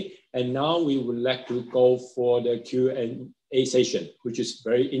today. And now we would like to go for the Q&A session, which is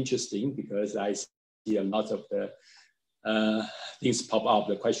very interesting because I see a lot of the things pop up,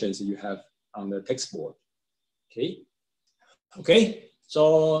 the questions you have on the text board. Okay. Okay.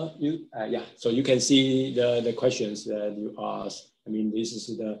 So so you can see the questions that you asked. I mean, this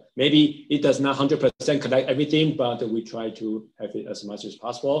is maybe it does not 100% connect everything, but we try to have it as much as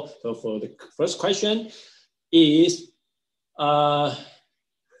possible. So for the first question is, well,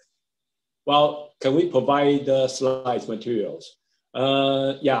 can we provide the slides materials?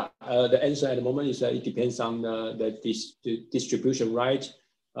 The answer at the moment is that it depends on the distribution right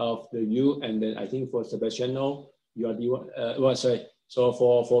of the U, and then I think for Sebastiano, you are D1, sorry. So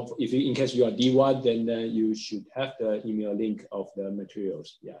for if you, in case you are D1, then you should have the email link of the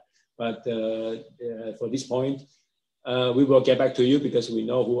materials. Yeah, but for this point, we will get back to you because we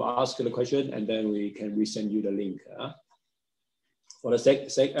know who asked the question, and then we can resend you the link. For the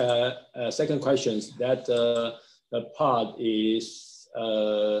second question, that the part is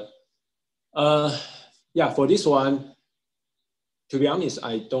for this one. To be honest,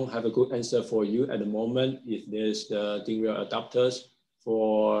 I don't have a good answer for you at the moment. If there's the DingRail adapters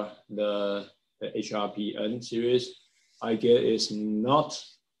for the HRPN series, I guess it's not,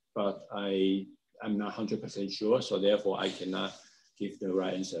 but I'm not 100% sure. So therefore, I cannot give the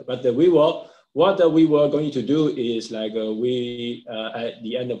right answer. But what we were going to do is like at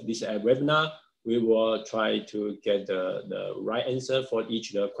the end of this webinar, we will try to get the right answer for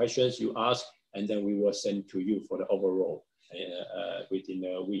each of the questions you ask, and then we will send to you for the overall within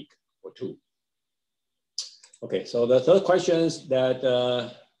a week or two. Okay, so the third question is that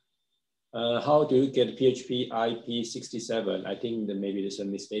how do you get PHP IP67? I think that maybe there's a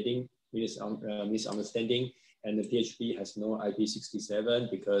misunderstanding, and the PHP has no IP67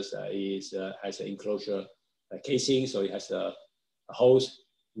 because it has an enclosure casing, so it has a hose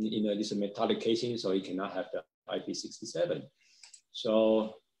in this metallic casing, so it cannot have the IP67.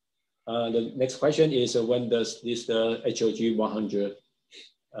 So the next question is when does this HOG 100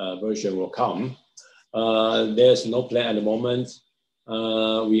 version will come? There's no plan at the moment.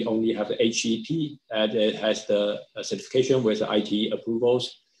 We only have the HEP and it has the certification with the IT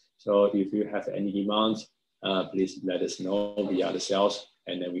approvals. So if you have any demands, please let us know via the sales,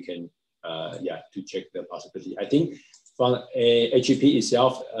 and then we can to check the possibility. I think from HEP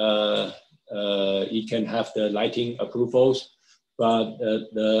itself, it can have the lighting approvals. But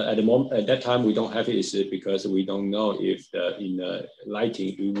at that time we don't have it is because we don't know if in the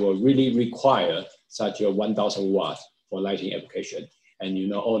lighting it will really require such a 1,000 watts for lighting application, and you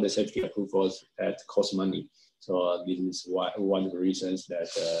know all the safety approvals that cost money. So this is one of the reasons that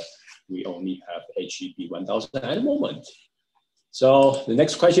we only have HEP 1000 at the moment. So the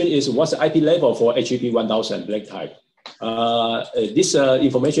next question is what's the IP label for HEP 1000 black type? This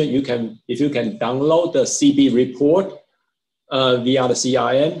information if you can download the CB report via the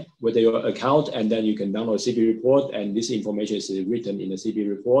CRM with your account, and then you can download CB report, and this information is written in the CB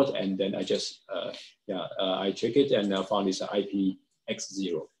report, and then I just I check it and I found this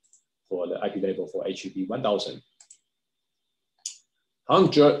IPX0 for the IP label for HEP 1000.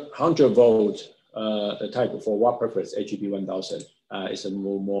 100 volt type for what purpose? HEP 1000 is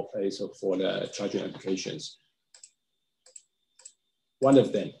is for the charging applications. One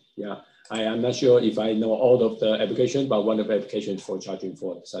of them, yeah. I am not sure if I know all of the applications, but one of the applications for charging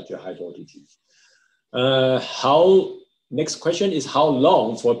for such a high voltage. Next question is how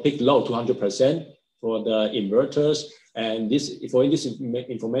long for peak load 200% for the inverters? And this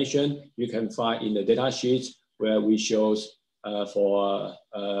information you can find in the data sheets where we shows for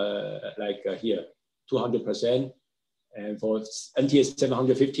here 200%, and for NTS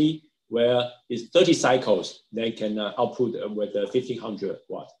 750 where it's 30 cycles, they can output with 1500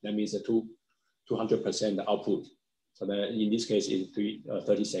 watts. That means 200% output. So that in this case, it's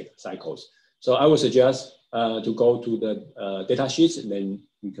 30 cycles. So I would suggest to go to the data sheets, and then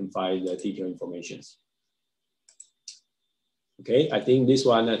you can find the detailed information. Okay, I think this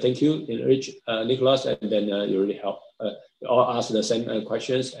one, thank you, Nicholas, and then you already help. All ask the same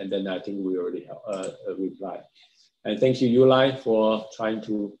questions, and then I think we already reply. And thank you, Yulai, for trying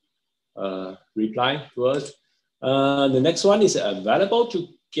to reply to us. The next one is available to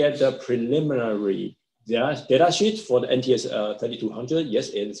get the preliminary data sheet for the NTS 3200. Yes,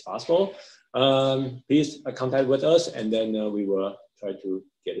 it is possible. Please contact with us, and then we will try to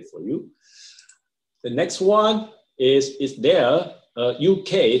get it for you. The next one is there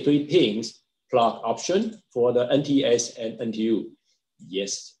UK 3 pins plug option for the NTS and NTU?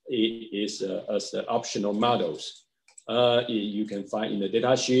 Yes, it is as the optional models. You can find in the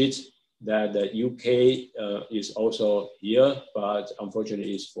data sheet that the UK is also here, but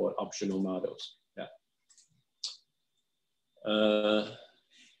unfortunately it's for optional models. Yeah.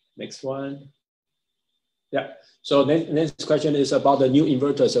 Next one. Yeah. So next question is about the new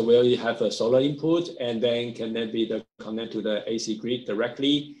inverters where you have a solar input, and then can that be connect to the AC grid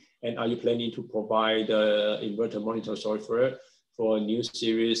directly? And are you planning to provide the inverter monitor software for a new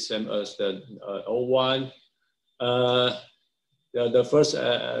series, same as the old one? The first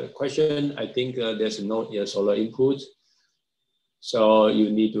question, I think there's no solar input, so you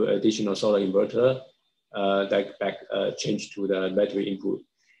need to additional solar inverter that change to the battery input.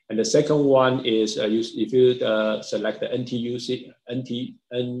 And the second one is if you select the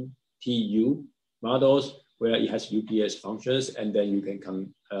NTU models where it has UPS functions, and then you can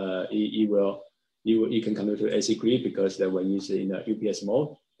you can connect to AC grid, because when you say in the UPS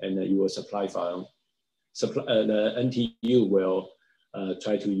mode, and you will supply from the NTU will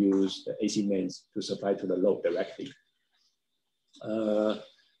try to use the AC mains to supply to the load directly.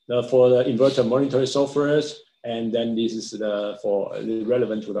 For the inverter monitoring softwares, and then this is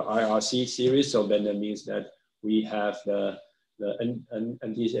relevant to the IRC series. So then that means that we have the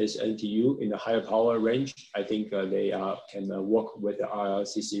NTS NTU in the higher power range. I think they can work with the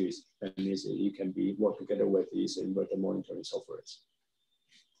IRC series. That means you can work together with these inverter monitoring softwares.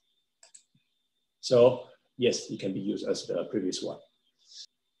 So yes, it can be used as the previous one.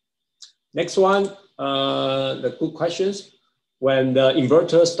 Next one, the good questions. When the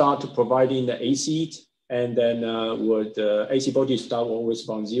inverter start providing the AC, and then would the AC voltage start always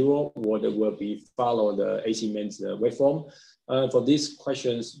from 0, or it will be follow the AC mains waveform? For these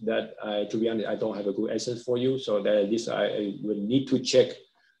questions, that to be honest, I don't have a good answer for you. So that this I will need to check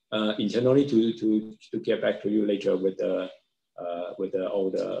internally to get back to you later with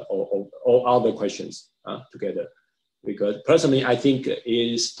all other questions together. Because personally, I think it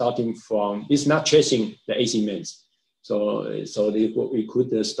is starting from, it's not chasing the AC mains. So we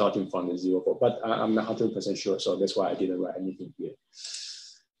could starting from the 0, but I'm not 100% sure. So that's why I didn't write anything here.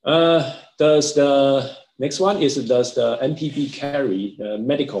 Does the next one is, does the MPP carry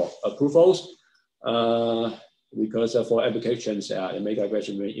medical approvals? Because for applications, medical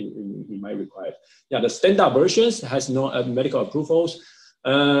application it might require. Yeah, the standard versions has no medical approvals,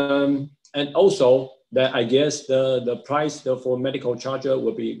 and also that I guess the price for medical charger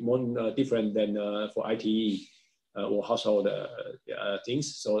will be more different than for ITE. Or household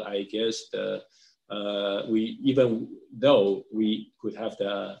things. So I guess even though we could have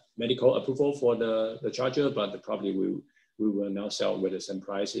the medical approval for the charger, but probably we will now sell with the same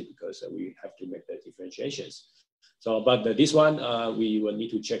price, because we have to make the differentiations. So, but this one we will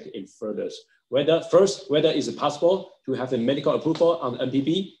need to check in further whether it's possible to have the medical approval on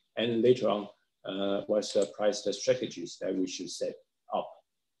MPP, and later on what's the price, the strategies that we should set up.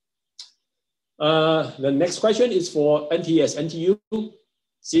 The next question is for NTS NTU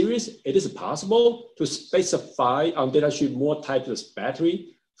series. It is possible to specify on data sheet more types of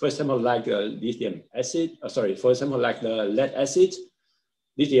battery. For example, like lithium acid. For example, like the lead acid,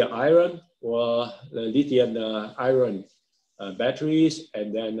 lithium iron, or the lithium iron batteries.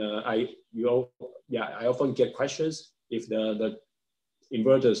 And then I often get questions if the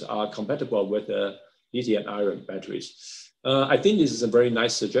inverters are compatible with the lithium iron batteries. I think this is a very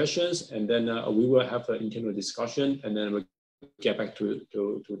nice suggestions, and then we will have an internal discussion, and then we'll get back to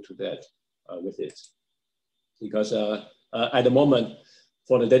that with it. Because at the moment,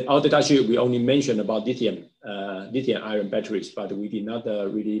 for our data sheet, we only mentioned about lithium iron batteries, but we did not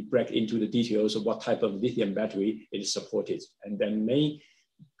really break into the details of what type of lithium battery is supported. And then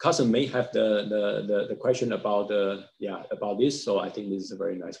customer may have the question about about this. So I think this is a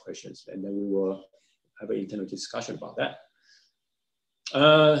very nice question, and then we will have an internal discussion about that.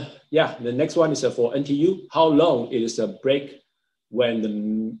 The next one is for NTU. How long is a break when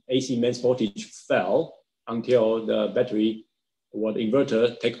the AC mains voltage fell until the battery or the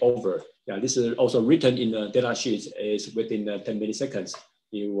inverter take over? Yeah, this is also written in the data sheet. Is within 10 milliseconds,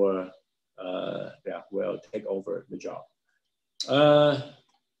 it will take over the job.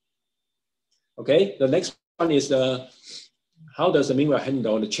 Okay, the next one is how does the Mingwell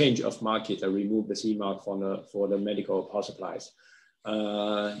handle the change of market and remove the CE mark for the medical power supplies?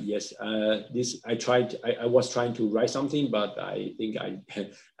 Yes, this I was trying to write something, but I think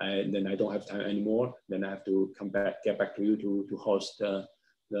then I don't have time anymore. Then I have to get back to you to host the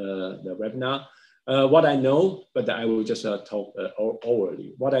webinar. What I know, but I will just talk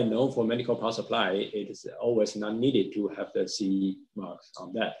orally. What I know for medical power supply, it is always not needed to have the CE mark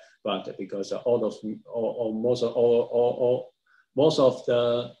on that. But because most of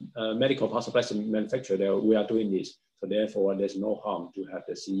the medical power supply manufacturer, we are doing this. So therefore, there's no harm to have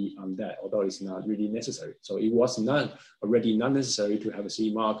the CE on that, although it's not really necessary. So it was already not necessary to have a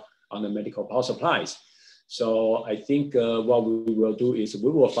CE mark on the medical power supplies. So I think what we will do is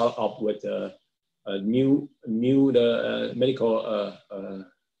we will follow up with new medical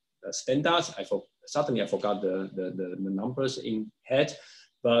standards. Suddenly I forgot the numbers in head,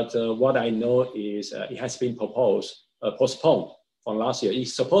 but what I know is it has been postponed from last year.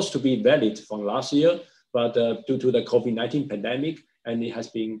 It's supposed to be valid from last year, but due to the COVID-19 pandemic, and it has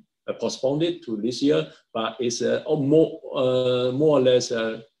been postponed to this year, but it's more or less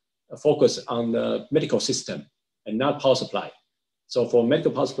focused on the medical system and not power supply. So for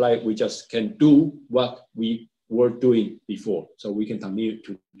medical power supply, we just can do what we were doing before. So we can continue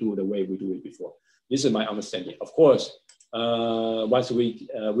to do the way we do it before. This is my understanding. Of course, once we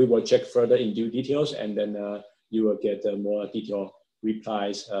will check further in details, and then you will get more detailed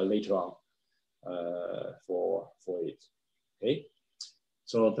replies later on for it. Okay.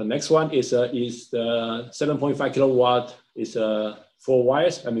 So the next one is the 7.5 kilowatt is 4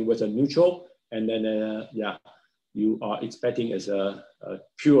 wires. I mean with a neutral, and then yeah, you are expecting as a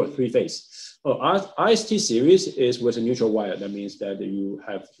pure 3-phase. Oh, IST series is with a neutral wire. That means that you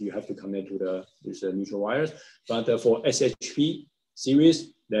have to connect to this neutral wires. But for SHP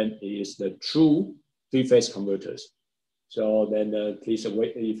series, then it is the true 3-phase converters. So then please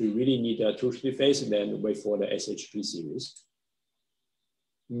wait, if you really need a true 3-phase, then wait for the SHP series.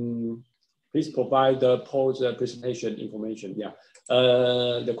 Please provide the post presentation information. Yeah,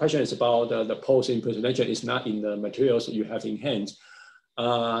 the question is about the post in presentation is not in the materials you have in hand.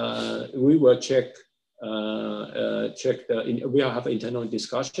 We will check. We'll have an internal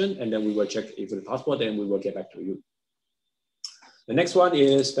discussion, and then we will check if it's possible. Then we will get back to you. The next one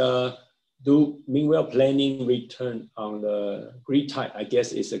is do meanwhile planning return on the grid type. I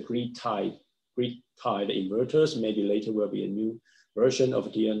guess it's a grid type inverters. Maybe later will be a new version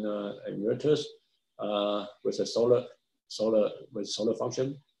of the inverters with a solar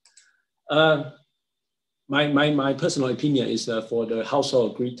function. My personal opinion is for the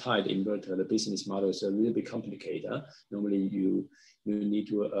household grid-tied inverter, the business model is a little bit complicated. Normally, you need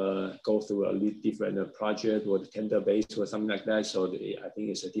to go through a little different project or tender based or something like that. So I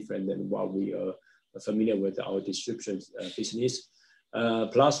think it's different than what we are familiar with our distribution business.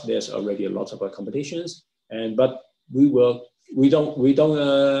 Plus, there's already a lot of competitions, but we don't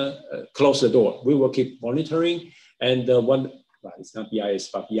close the door. We will keep monitoring, and well, it's not BIS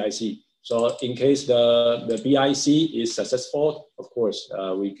but BIC. So in case the BIC is successful, of course,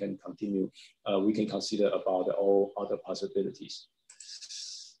 we can continue. We can consider about all other possibilities.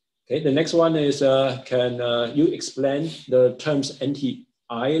 Okay, the next one is, can you explain the terms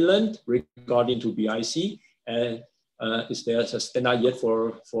anti-island regarding to BIC? And is there a standard yet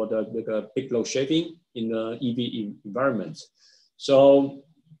for the big load shaving in the EV environment? So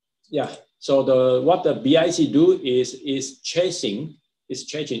yeah, so what the BIC do is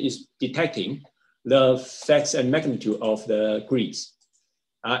detecting the facts and magnitude of the grids.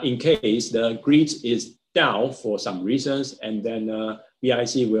 In case the grid is down for some reasons, and then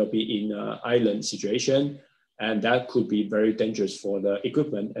BIC will be in an island situation, and that could be very dangerous for the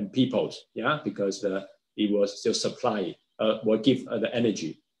equipment and people, yeah, because it will still supply, will give the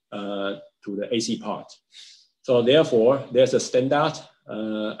energy to the AC part. So therefore, there's a standard.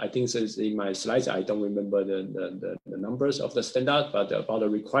 I think it's in my slides. I don't remember the numbers of the standard, but about the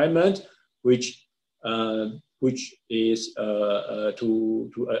requirement, which is the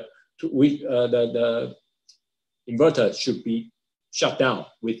inverter should be shut down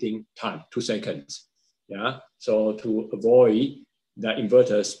within time, 2 seconds. Yeah. So to avoid the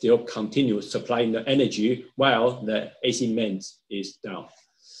inverter still continue supplying the energy while the AC mains is down.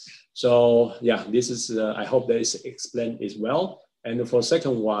 So yeah, this is, I hope that is explained as well. And for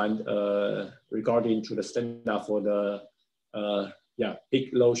second one, regarding to the standard for the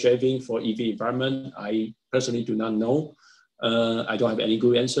big load shaving for EV environment, I personally do not know. I don't have any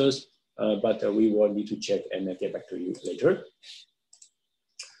good answers, but we will need to check and get back to you later.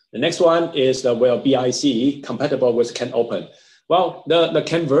 The next one is well, BIC compatible with CAN Open. Well, the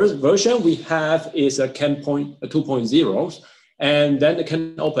CAN version we have is a CAN 2.0. And then the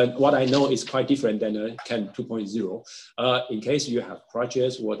CAN Open, what I know is quite different than a CAN 2.0. In case you have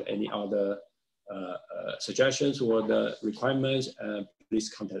projects or any other suggestions or the requirements, please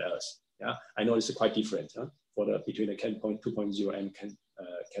contact us. Yeah, I know it's quite different for the between the CAN 2.0 and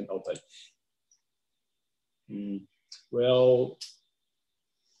CAN Open. Well,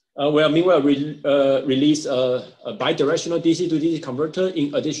 meanwhile, we release a bidirectional DC to DC converter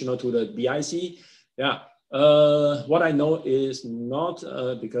in addition to the BIC. Yeah. What I know is not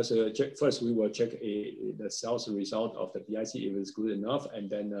because first we will check the sales result of the BIC if it's good enough, and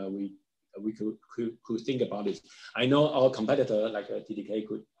then we could think about it. I know our competitor like TDK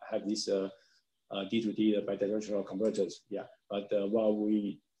could have this D2D bidirectional converters, yeah. But what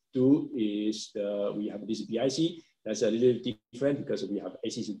we do is we have this BIC that's a little different because we have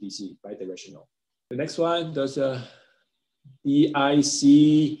AC to DC bidirectional. The next one does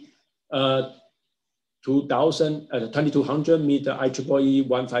BIC 2200 meet the IEEE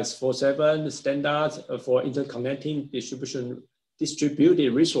 1547 standard for interconnecting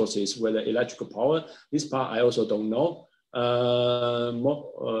distributed resources with the electrical power. This part I also don't know.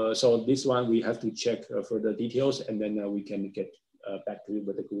 So this one we have to check further details, and then we can get back to you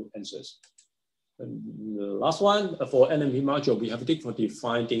with the good answers. And the last one for NMP module, we have difficulty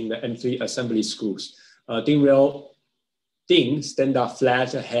finding the M3 assembly screws. DIN standard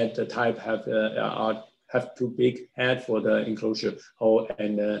flat head type have too big head for the enclosure hole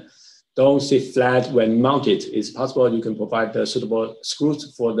and don't sit flat when mounted. It's possible you can provide the suitable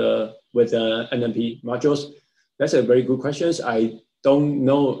screws for with the NMP modules. That's a very good question. I don't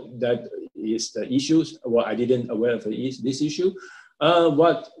know that is the issues. Well, I didn't aware of this issue.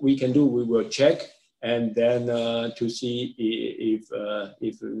 What we can do, we will check and then to see if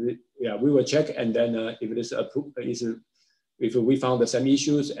we will check, and then if it is approved, if we found the same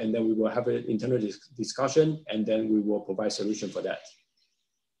issues, and then we will have an internal discussion, and then we will provide solution for that.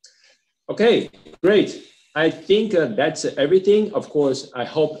 Okay, great. I think that's everything. Of course, I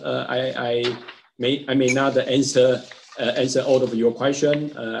hope I may not answer all of your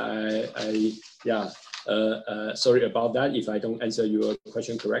question. Sorry about that if I don't answer your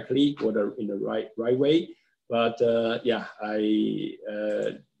question correctly or in the right way. But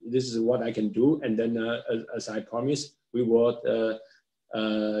this is what I can do. And then as I promised, we will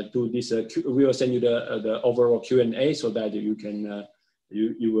do this. We will send you the overall Q&A so that you can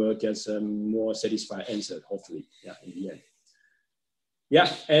you will get some more satisfied answer, hopefully. Yeah, in the end.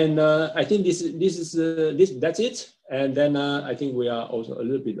 Yeah, and I think that's it. And then I think we are also a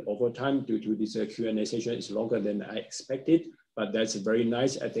little bit over time due to this Q&A session. It's longer than I expected, but that's very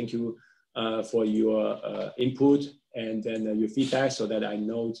nice. I thank you for your input and then your feedback, so that I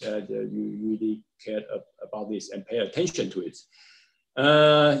know that you really care about this and pay attention to it.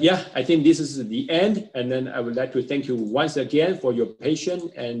 Yeah, I think this is the end. And then I would like to thank you once again for your patience,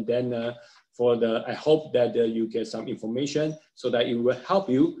 and then I hope that you get some information so that it will help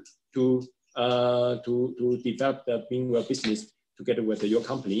you to develop the Mingwell business together with your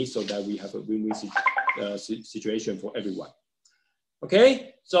company, so that we have a win-win situation for everyone.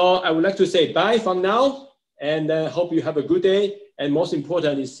 Okay, so I would like to say bye from now, and hope you have a good day. And most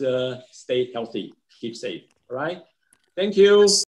important is stay healthy, keep safe. All right, thank you.